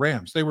doing with the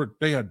Rams.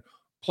 They had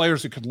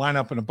players that could line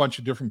up in a bunch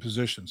of different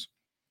positions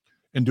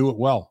and do it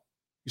well.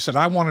 He said,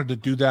 I wanted to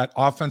do that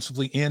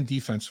offensively and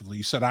defensively.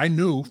 He said, I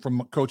knew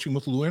from coaching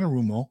with Lou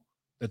Anarumo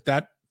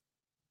that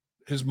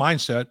his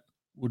mindset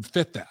would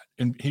fit that,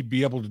 and he'd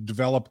be able to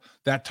develop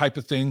that type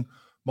of thing,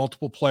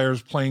 multiple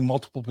players playing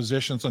multiple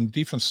positions on the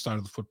defensive side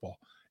of the football.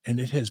 And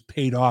it has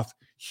paid off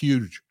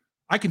huge.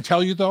 I can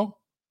tell you, though,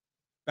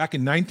 back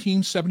in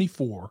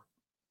 1974,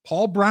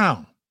 Paul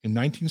Brown in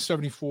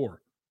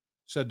 1974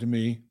 said to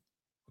me,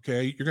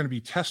 okay, you're going to be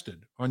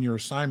tested on your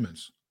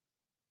assignments.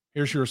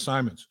 Here's your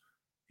assignments.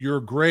 Your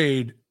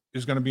grade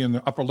is going to be in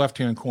the upper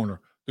left-hand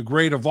corner. The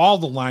grade of all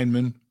the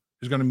linemen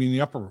is going to be in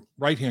the upper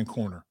right-hand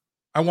corner.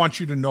 I want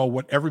you to know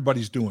what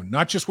everybody's doing,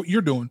 not just what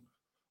you're doing.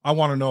 I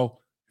want to know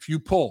if you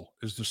pull,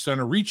 is the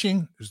center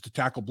reaching? Is the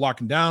tackle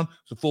blocking down?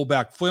 Is the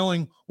fullback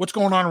flailing? What's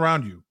going on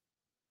around you?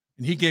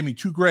 And he gave me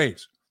 2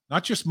 grades,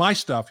 not just my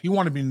stuff. He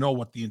wanted me to know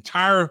what the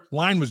entire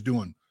line was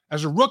doing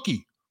as a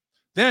rookie.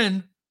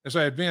 Then, as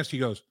I advanced, he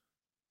goes,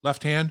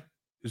 left hand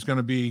is going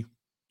to be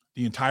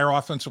the entire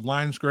offensive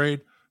line's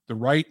grade. The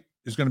right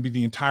is going to be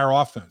the entire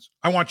offense.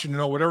 I want you to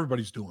know what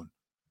everybody's doing.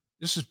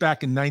 This is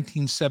back in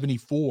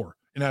 1974.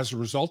 And as a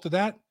result of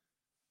that,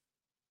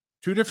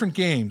 2 different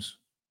games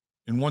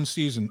in one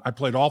season, I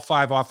played all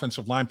 5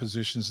 offensive line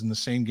positions in the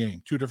same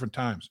game, 2 different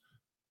times.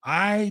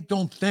 I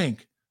don't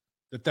think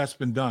that that's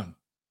been done.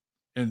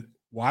 And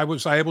why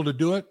was I able to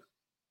do it?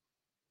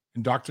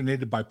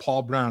 Indoctrinated by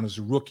Paul Brown as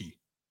a rookie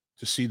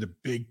to see the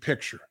big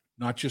picture,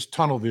 not just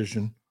tunnel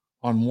vision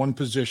on one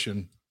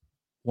position,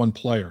 one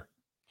player.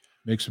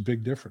 Makes a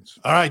big difference.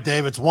 All right,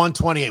 Dave, it's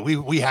 128.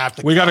 We have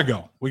to. We got to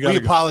go. We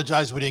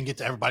apologize. We didn't get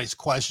to everybody's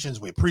questions.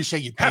 We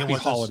appreciate you being with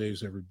us. Happy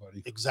holidays,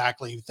 everybody.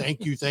 Exactly.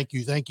 Thank you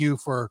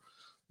for,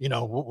 we're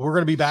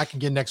going to be back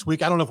again next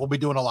week. I don't know if we'll be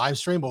doing a live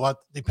stream, but that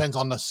depends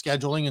on the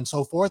scheduling and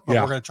so forth. But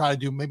we're going to try to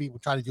do, maybe we'll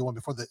try to do one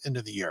before the end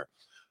of the year.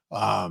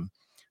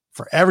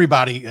 For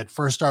everybody at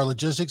First Star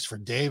Logistics, for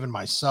Dave and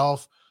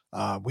myself,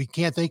 we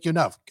can't thank you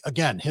enough.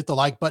 Again, hit the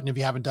like button if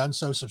you haven't done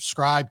so.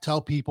 Subscribe,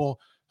 tell people,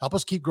 help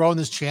us keep growing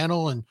this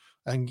channel and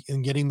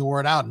getting the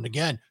word out. And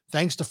again,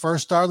 thanks to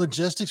First Star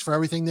Logistics for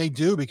everything they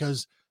do,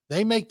 because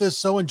they make this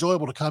so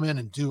enjoyable to come in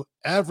and do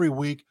every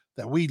week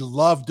that we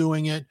love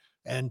doing it.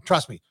 And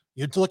trust me,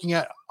 you're looking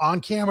at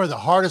on camera, the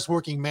hardest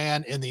working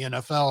man in the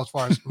NFL, as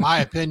far as my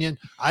opinion.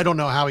 I don't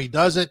know how he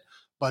does it,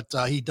 but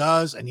he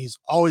does. And he's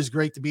always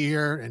great to be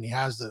here. And he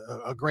has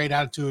a great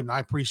attitude. And I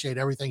appreciate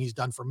everything he's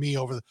done for me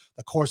over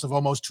the course of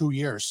almost 2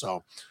 years.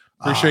 So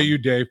appreciate you,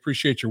 Dave.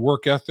 Appreciate your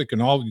work ethic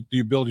and all the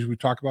abilities we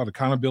talk about: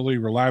 accountability,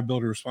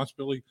 reliability,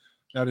 responsibility.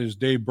 That is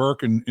Dave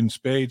Burke in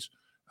spades.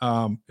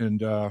 It's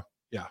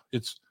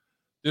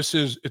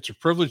a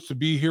privilege to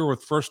be here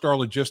with First Star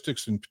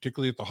Logistics, and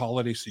particularly at the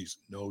holiday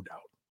season, no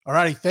doubt. All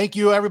righty. Thank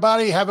you,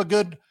 everybody. Have a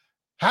good,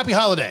 happy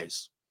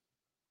holidays.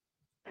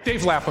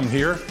 Dave Lapham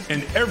here,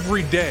 and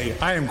every day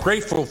I am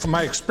grateful for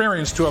my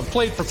experience to have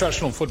played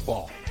professional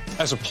football.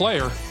 As a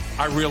player,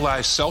 I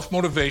realized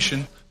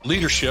self-motivation,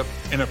 leadership,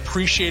 and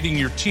appreciating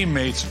your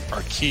teammates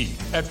are key.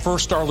 At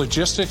First Star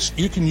Logistics,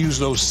 you can use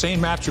those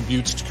same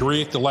attributes to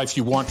create the life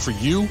you want for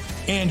you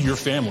and your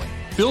family.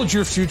 Build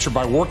your future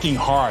by working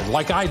hard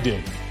like I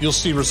did. You'll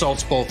see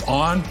results both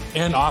on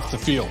and off the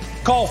field.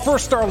 Call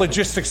First Star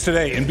Logistics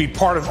today and be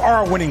part of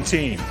our winning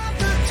team.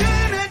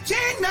 Opportunity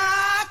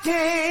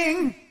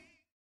knocking.